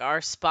was like our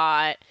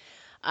spot.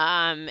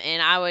 And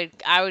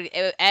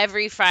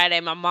every Friday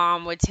my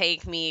mom would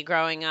take me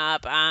growing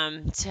up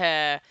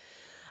to,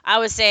 I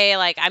would say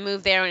like I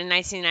moved there in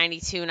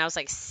 1992 and I was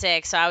like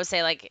 6, so I would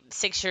say like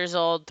 6 years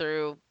old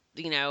through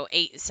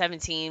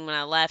 17 when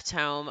I left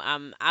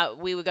home.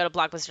 We would go to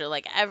Blockbuster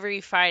like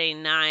every Friday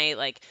night.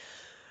 Like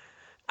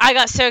I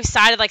got so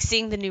excited, like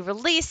seeing the new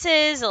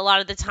releases. A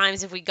lot of the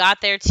times, if we got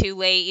there too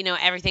late,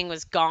 everything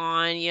was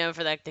gone.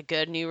 For like the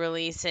good new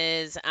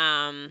releases.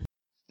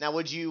 Now,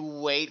 would you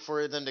wait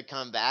for them to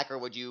come back, or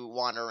would you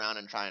wander around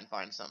and try and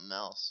find something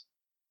else?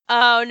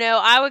 Oh no,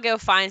 I would go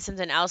find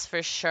something else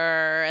for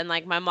sure. And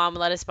like my mom would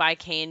let us buy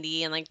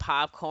candy and like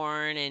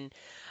popcorn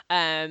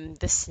and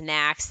the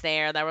snacks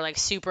there that were like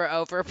super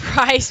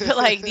overpriced, but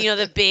like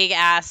the big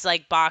ass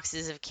like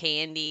boxes of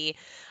candy.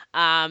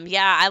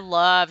 Yeah, I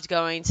loved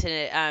going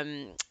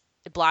to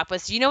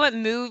Blockbuster. You know what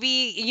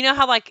movie? You know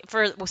how like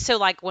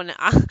like when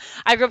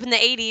I grew up in the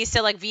 80s,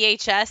 so like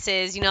VHS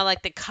is,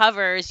 like the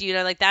covers,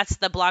 like that's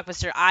the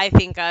Blockbuster I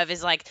think of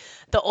is like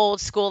the old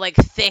school like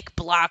thick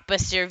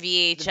Blockbuster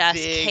The VHS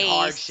big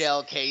hard case.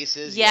 shell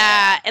cases, Yeah,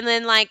 yeah. and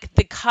then like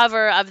the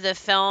cover of the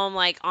film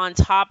like on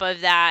top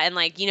of that, and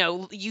like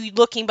you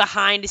looking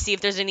behind to see if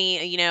there's any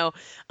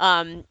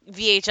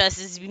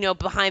VHSs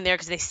behind there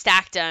because they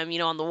stacked them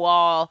on the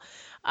wall.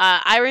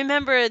 I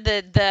remember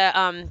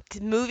the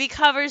movie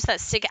covers that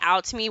stick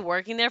out to me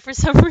working there for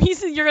some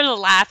reason. You're gonna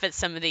laugh at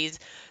some of these.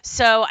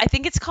 So I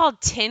think it's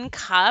called Tin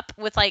Cup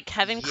with like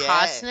Kevin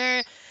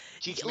Costner. Yes.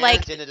 Cheech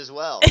Like Marin's in it as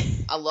well.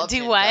 I love do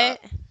Tin Cup.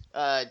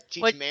 what?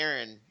 Cheech What?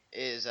 Marin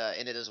is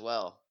in it as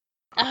well.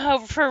 Oh,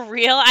 for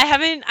real? I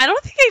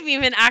don't think I've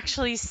even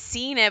actually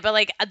seen it, but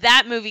like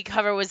that movie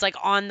cover was like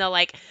on the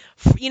like,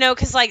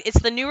 cause like it's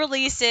the new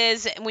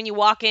releases when you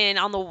walk in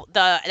on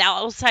the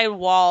outside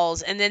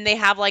walls, and then they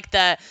have like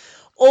the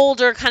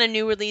older kind of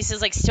new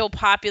releases, like still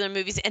popular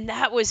movies, and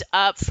that was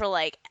up for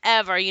like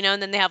ever,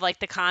 and then they have like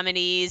the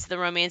comedies, the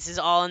romances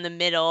all in the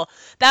middle.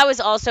 That was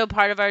also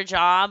part of our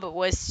job,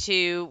 was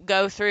to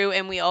go through,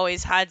 and we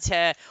always had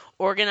to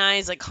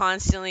organize, like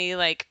constantly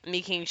like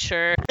making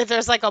sure if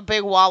there's like a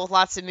big wall with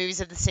lots of movies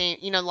of the same,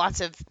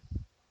 lots of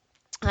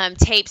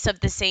tapes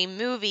of the same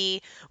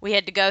movie, we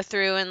had to go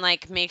through and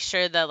like make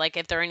sure that like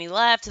if there are any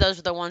left, those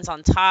were the ones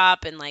on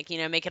top, and like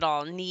make it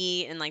all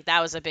neat, and like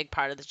that was a big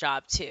part of the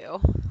job too,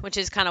 which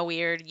is kind of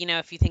weird,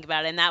 if you think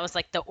about it. And that was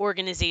like the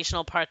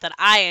organizational part that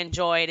I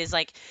enjoyed, is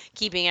like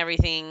keeping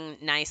everything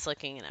nice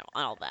looking and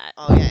all that.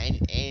 Oh yeah,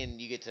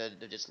 and you get to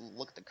just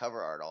look at the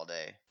cover art all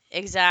day.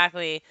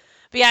 Exactly.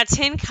 But yeah,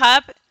 Tin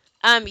Cup,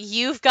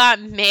 You've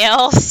Got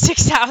Mail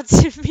sticks out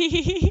to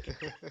me.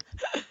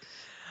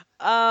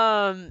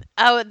 Oh,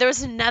 there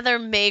was another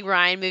Meg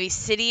Ryan movie,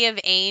 City of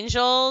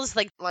Angels.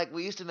 Like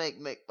we used to make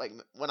like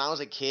when I was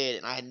a kid,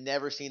 and I had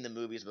never seen the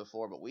movies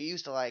before, but we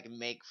used to like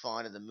make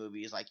fun of the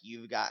movies like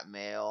You've Got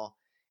Mail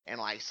and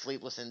like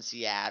Sleepless in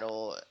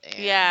Seattle, and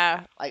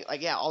Yeah,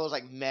 like yeah, all those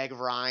like Meg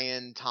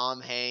Ryan,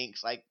 Tom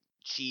Hanks, like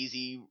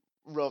cheesy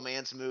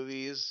romance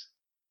movies.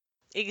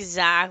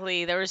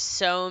 exactly. There were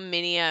so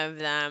many of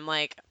them.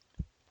 Like,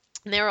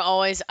 they were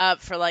always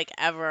up for like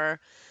ever.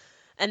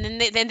 And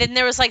then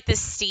there was like the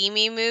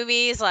steamy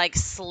movies like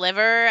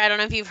Sliver. I don't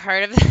know if you've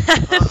heard of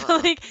that. But, Uh-uh.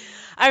 like,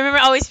 I remember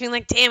always being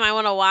like, "Damn, I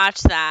want to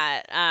watch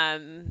that."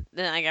 Then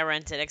like I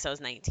rented it because I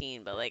was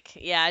 19. But like,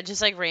 yeah,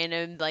 just like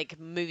random like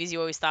movies you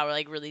always thought were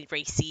like really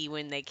racy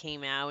when they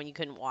came out when you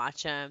couldn't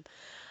watch them.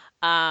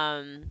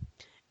 Um,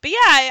 but yeah,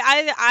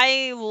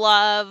 I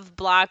love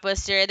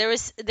Blockbuster.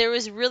 There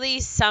was really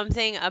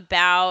something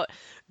about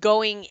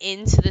going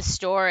into the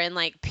store and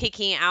like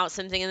picking out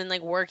something and then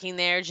like working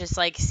there, just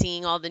like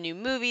seeing all the new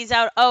movies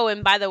out. Oh,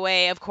 and by the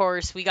way, of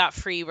course, we got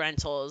free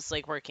rentals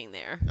like working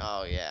there.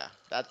 Oh yeah,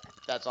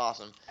 that's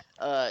awesome.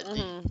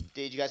 Hmm.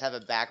 Did you guys have a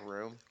back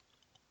room?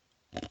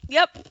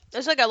 Yep,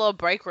 there's like a little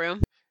break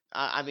room.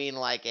 I mean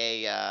like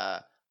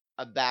a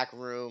back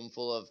room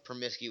full of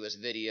promiscuous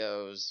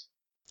videos.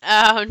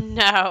 Oh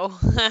no.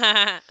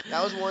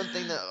 That was one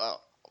thing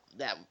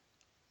that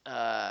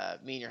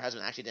me and your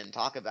husband actually didn't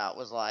talk about,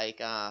 was like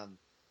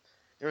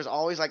there was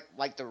always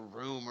like the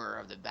rumor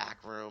of the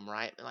back room,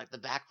 right? And like the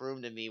back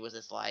room to me was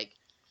this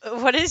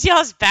What is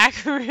y'all's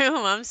back room?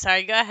 I'm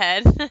sorry, go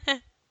ahead.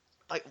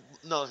 like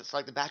no, it's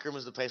like the back room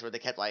was the place where they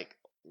kept like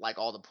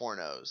all the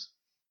pornos.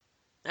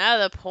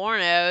 Oh, the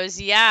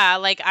pornos. Yeah,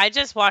 like I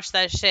just watched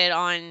that shit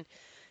on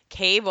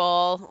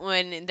cable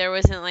when there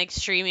wasn't like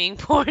streaming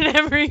porn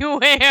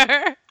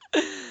everywhere.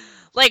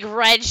 Like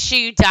Red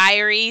Shoe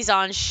Diaries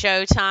on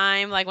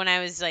Showtime, like when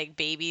I was like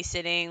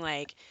babysitting,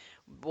 like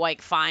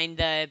find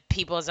the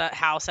people's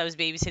house I was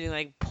babysitting,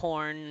 like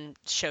porn,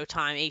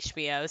 Showtime,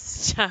 HBO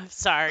stuff.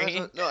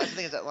 Sorry. No, the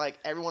thing is that like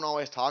everyone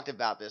always talked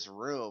about this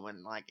room,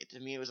 and like to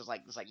me it was just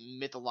like this like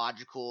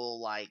mythological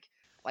like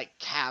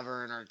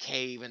cavern or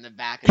cave in the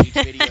back of each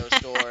video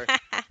store.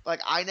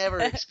 Like I never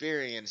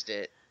experienced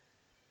it.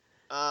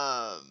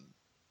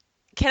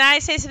 Can I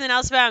say something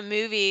else about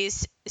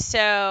movies?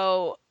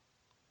 So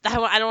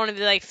I don't want to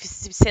be like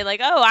say like,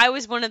 oh, I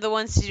was one of the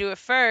ones to do it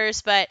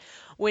first, but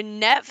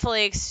when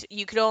Netflix,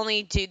 you could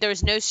only do, there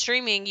was no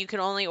streaming, you could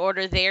only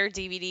order their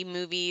DVD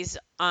movies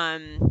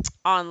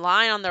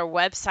online on their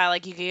website.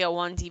 Like you could get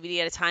one DVD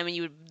at a time, and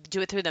you would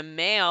do it through the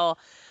mail.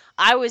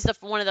 I was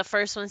one of the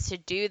first ones to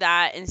do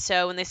that, and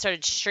so when they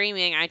started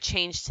streaming, I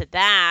changed to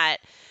that.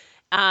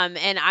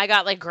 And I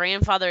got like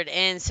grandfathered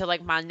in, so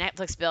like my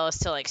Netflix bill is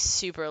still like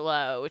super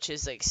low, which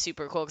is like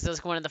super cool because I was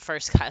like one of the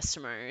first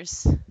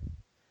customers.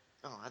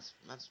 Oh,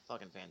 that's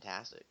fucking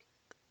fantastic.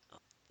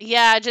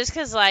 Yeah, just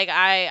because like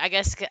I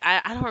guess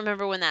I don't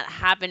remember when that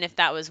happened. If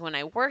that was when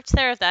I worked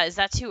there, if that is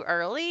that too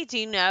early? Do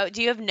you know?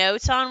 Do you have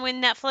notes on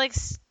when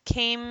Netflix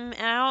came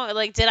out?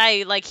 Like, did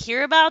I like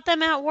hear about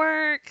them at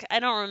work? I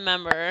don't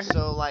remember.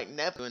 So like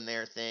Netflix doing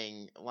their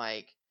thing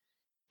like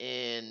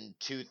in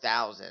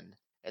 2000,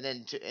 and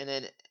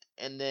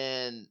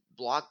then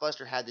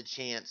Blockbuster had the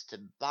chance to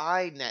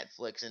buy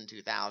Netflix in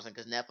 2000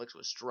 because Netflix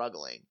was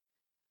struggling,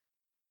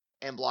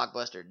 and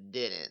Blockbuster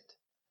didn't.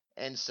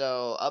 And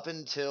so up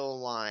until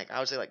like I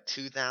would say like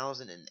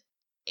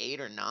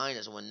 2008 or 9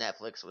 is when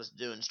Netflix was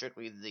doing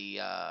strictly the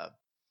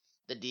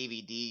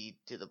DVD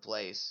to the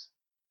place.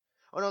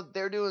 Oh no,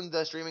 they're doing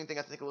the streaming thing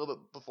I think a little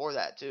bit before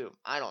that too.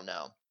 I don't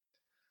know.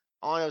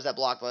 All I know is that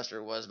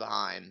Blockbuster was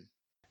behind.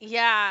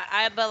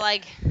 Yeah, but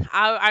like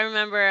I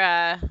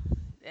remember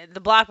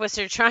the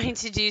Blockbuster trying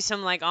to do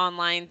some like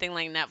online thing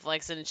like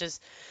Netflix, and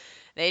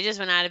they just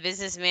went out of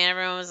business, man.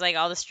 Everyone was like,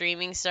 all the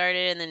streaming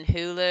started, and then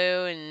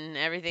Hulu and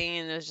everything,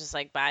 and it was just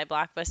like, bye,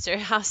 Blockbuster.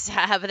 How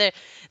sad. But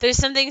there's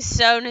something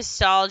so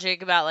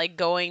nostalgic about like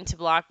going to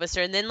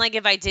Blockbuster, and then like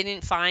if I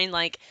didn't find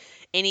like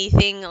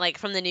anything like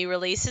from the new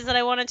releases that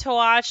I wanted to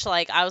watch.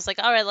 Like I was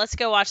like, all right, let's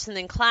go watch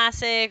something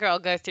classic, or I'll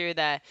go through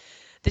the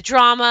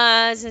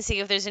dramas and see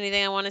if there's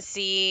anything I want to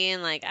see.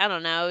 And like I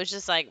don't know, it was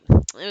just like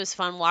it was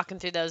fun walking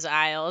through those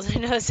aisles. I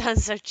know it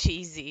sounds so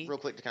cheesy. Real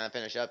quick to kind of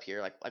finish up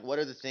here, like what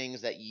are the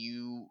things that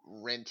you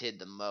rented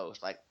the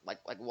most? Like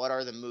what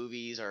are the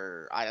movies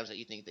or items that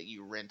you think that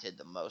you rented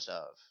the most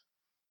of?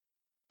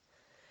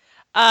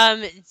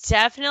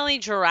 Definitely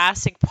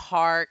Jurassic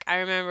Park. I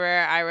remember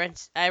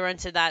I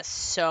rented that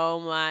so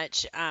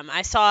much.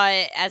 I saw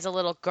it as a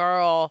little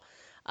girl.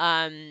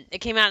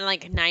 It came out in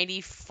like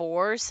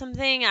 '94 or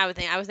something. I would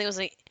think it was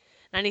like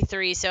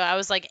 '93. So I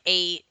was like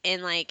 8,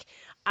 and like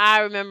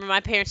I remember my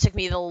parents took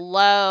me to the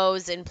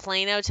Lowe's in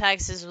Plano,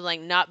 Texas. Was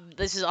like not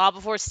this is all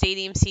before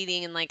stadium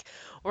seating, and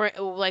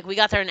we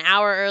got there an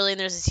hour early,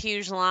 and there's this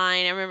huge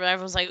line. I remember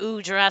everyone was like,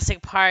 "Ooh,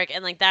 Jurassic Park,"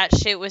 and like that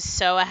shit was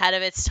so ahead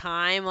of its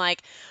time.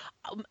 Like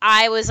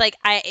I was like,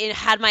 it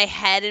had my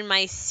head in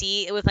my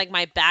seat with like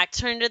my back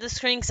turned to the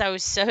screen because I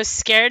was so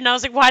scared. And I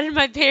was like, why did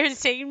my parents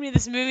take me to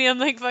this movie? I'm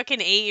like fucking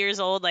 8 years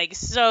old, like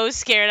so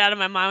scared out of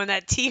my mind when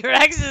that T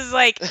Rex is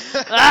like,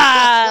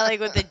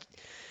 like with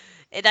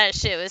that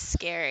shit was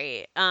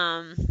scary.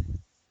 Yeah,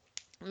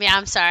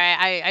 I'm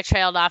sorry, I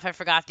trailed off. I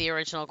forgot the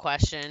original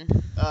question.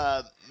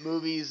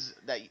 Movies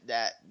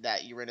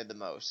that you rented the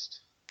most.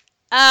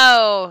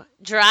 Oh,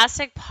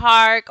 Jurassic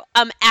Park,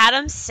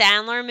 Adam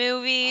Sandler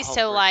movies, Oh,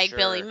 so for like sure.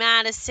 Billy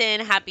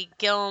Madison, Happy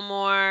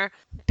Gilmore,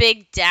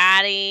 Big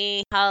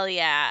Daddy, hell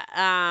yeah.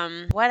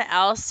 What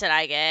else did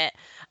I get?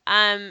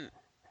 Um,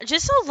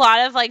 just a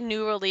lot of like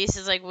new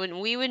releases, like when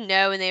we would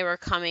know when they were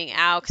coming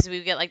out, because we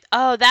would get like,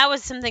 oh, that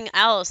was something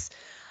else.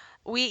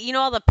 All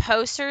the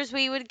posters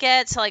we would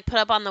get to like put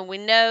up on the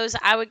windows,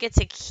 I would get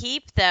to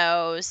keep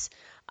those.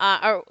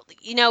 Or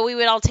we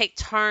would all take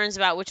turns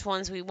about which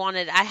ones we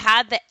wanted. I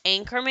had the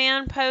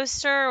Anchorman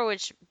poster,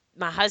 which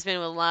my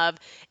husband would love.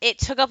 It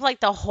took up like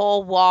the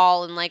whole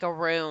wall in like a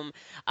room.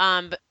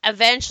 But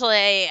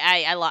eventually,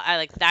 I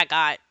like that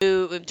got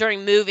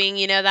during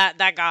moving.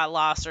 That got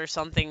lost or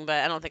something.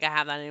 But I don't think I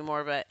have that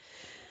anymore. But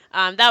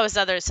that was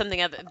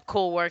something other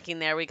cool working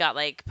there. We got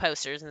like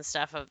posters and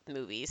stuff of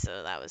movies,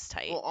 so that was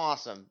tight. Well,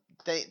 awesome.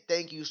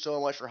 Thank you so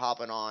much for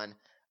hopping on.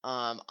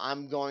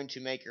 I'm going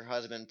to make your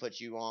husband put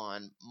you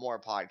on more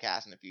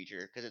podcasts in the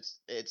future because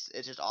it's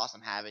just awesome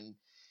having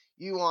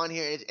you on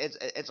here.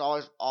 It's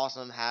always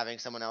awesome having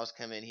someone else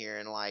come in here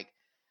and like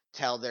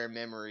tell their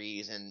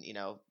memories and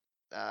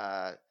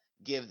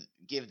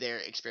give their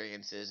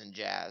experiences and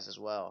jazz as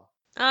well.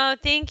 Oh,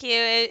 thank you.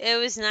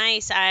 It was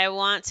nice. I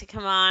want to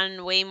come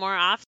on way more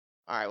often.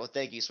 All right. Well,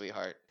 thank you,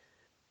 sweetheart.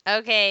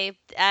 Okay.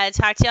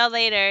 Talk to y'all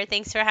later.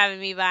 Thanks for having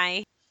me.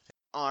 Bye.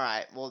 All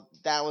right. Well,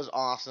 that was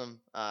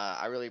awesome.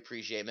 I really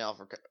appreciate Mel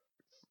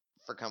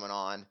for coming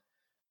on.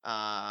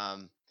 I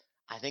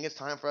think it's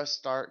time for us to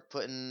start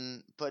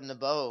putting a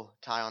bow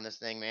tie on this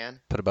thing, man.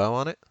 Put a bow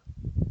on it.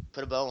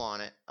 Put a bow on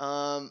it.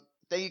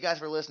 Thank you guys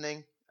for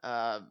listening.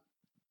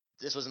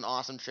 This was an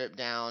awesome trip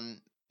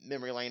down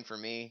memory lane for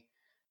me.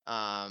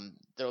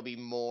 There'll be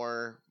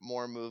more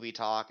movie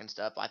talk and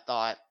stuff. I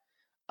thought,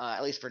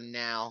 at least for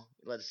now,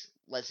 let's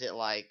hit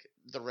like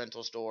the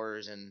rental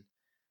stores and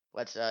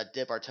let's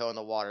dip our toe in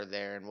the water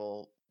there, and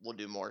we'll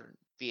do more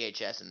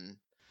VHS and.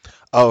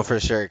 Oh, for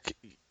sure.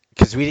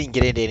 Because we didn't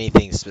get into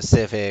anything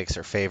specifics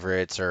or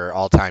favorites or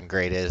all-time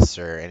greatest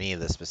or any of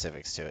the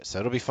specifics to it. So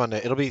it'll be fun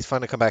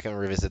to come back and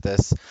revisit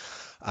this.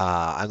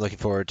 I'm looking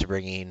forward to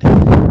bringing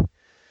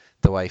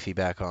the wifey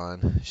back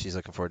on. She's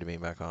looking forward to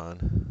being back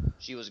on.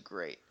 She was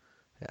great.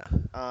 Yeah.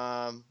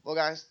 Well,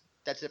 guys,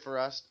 that's it for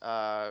us.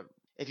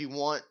 If you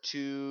want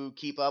to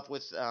keep up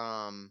with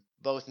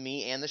both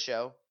me and the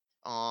show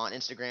on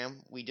Instagram,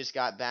 I just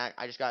got back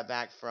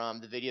from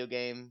the video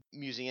game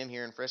museum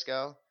here in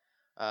Frisco.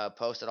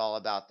 Posted all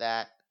about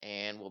that,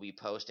 and we'll be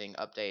posting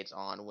updates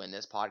on when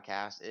this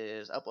podcast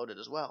is uploaded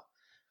as well.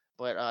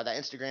 But that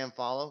Instagram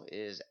follow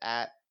is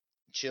at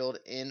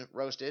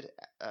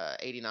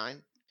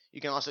chilledinroasted89.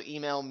 You can also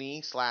email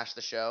me /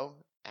 the show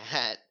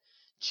at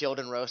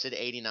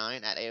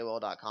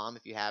chilledandroasted89@aol.com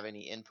if you have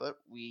any input.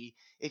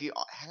 If you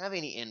have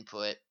any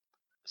input,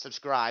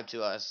 subscribe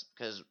to us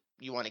because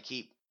you want to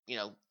keep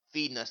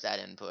feeding us that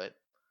input.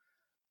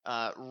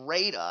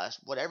 Rate us,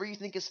 whatever you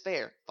think is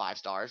fair. 5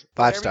 stars.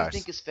 5 Whatever stars. you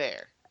think is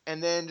fair.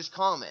 And then just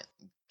comment.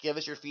 Give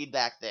us your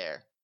feedback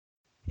there.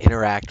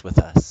 Interact with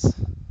us.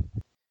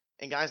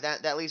 And guys,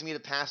 that leads me to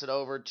pass it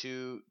over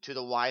to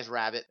the wise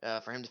rabbit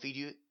for him to feed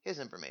you his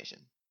information.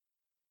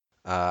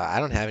 I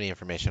don't have any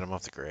information. I'm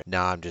off the grid.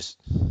 I'm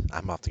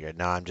off the grid.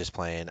 No, I'm just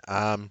playing.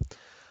 I'll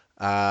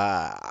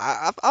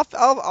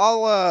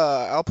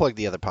plug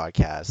the other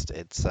podcast.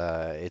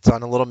 It's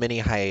on a little mini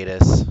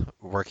hiatus,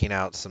 working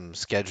out some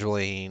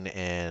scheduling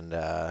and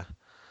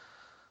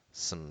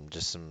some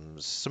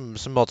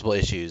multiple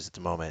issues at the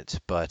moment.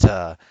 But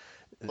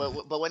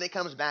when it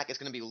comes back, it's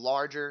going to be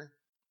larger,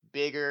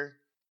 bigger,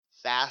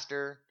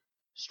 faster,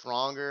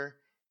 stronger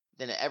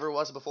than it ever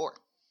was before.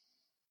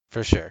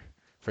 For sure.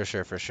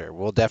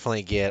 We'll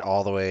definitely get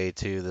all the way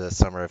to the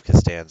summer of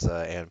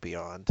Costanza and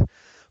beyond.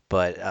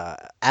 But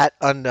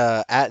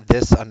at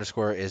this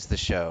underscore is the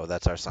show.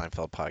 That's our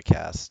Seinfeld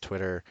podcast.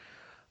 Twitter.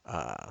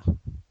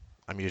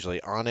 I'm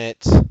usually on it.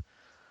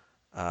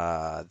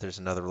 There's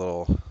another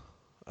little.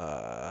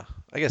 I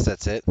guess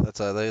that's it.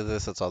 That's all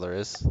there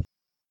is.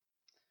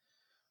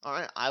 All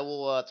right, I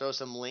will throw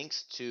some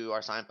links to our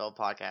Seinfeld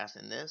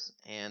podcast in this,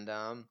 and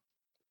guys,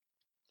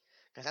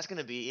 that's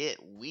gonna be it.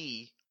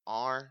 We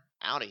are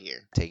out of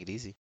here. Take it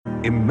easy.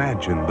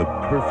 Imagine the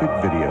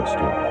perfect video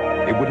store.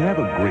 It would have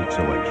a great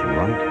selection,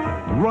 right?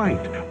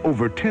 Right.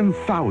 Over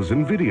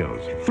 10,000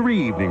 videos.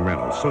 3 evening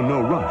rentals, so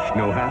no rush,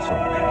 no hassle.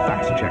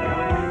 Fast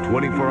checkout.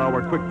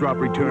 24-hour quick drop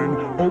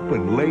return.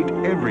 Open late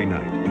every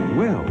night.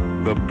 Well,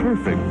 the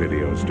perfect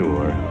video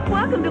store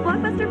Welcome to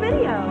Blockbuster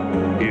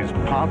Video. is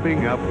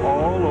popping up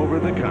all over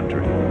the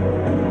country.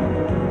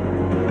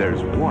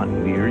 There's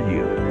one near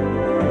you.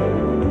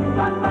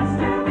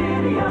 Blockbuster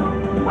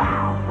Video.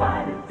 Wow,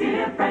 what a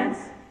difference.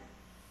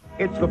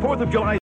 It's the 4th of July.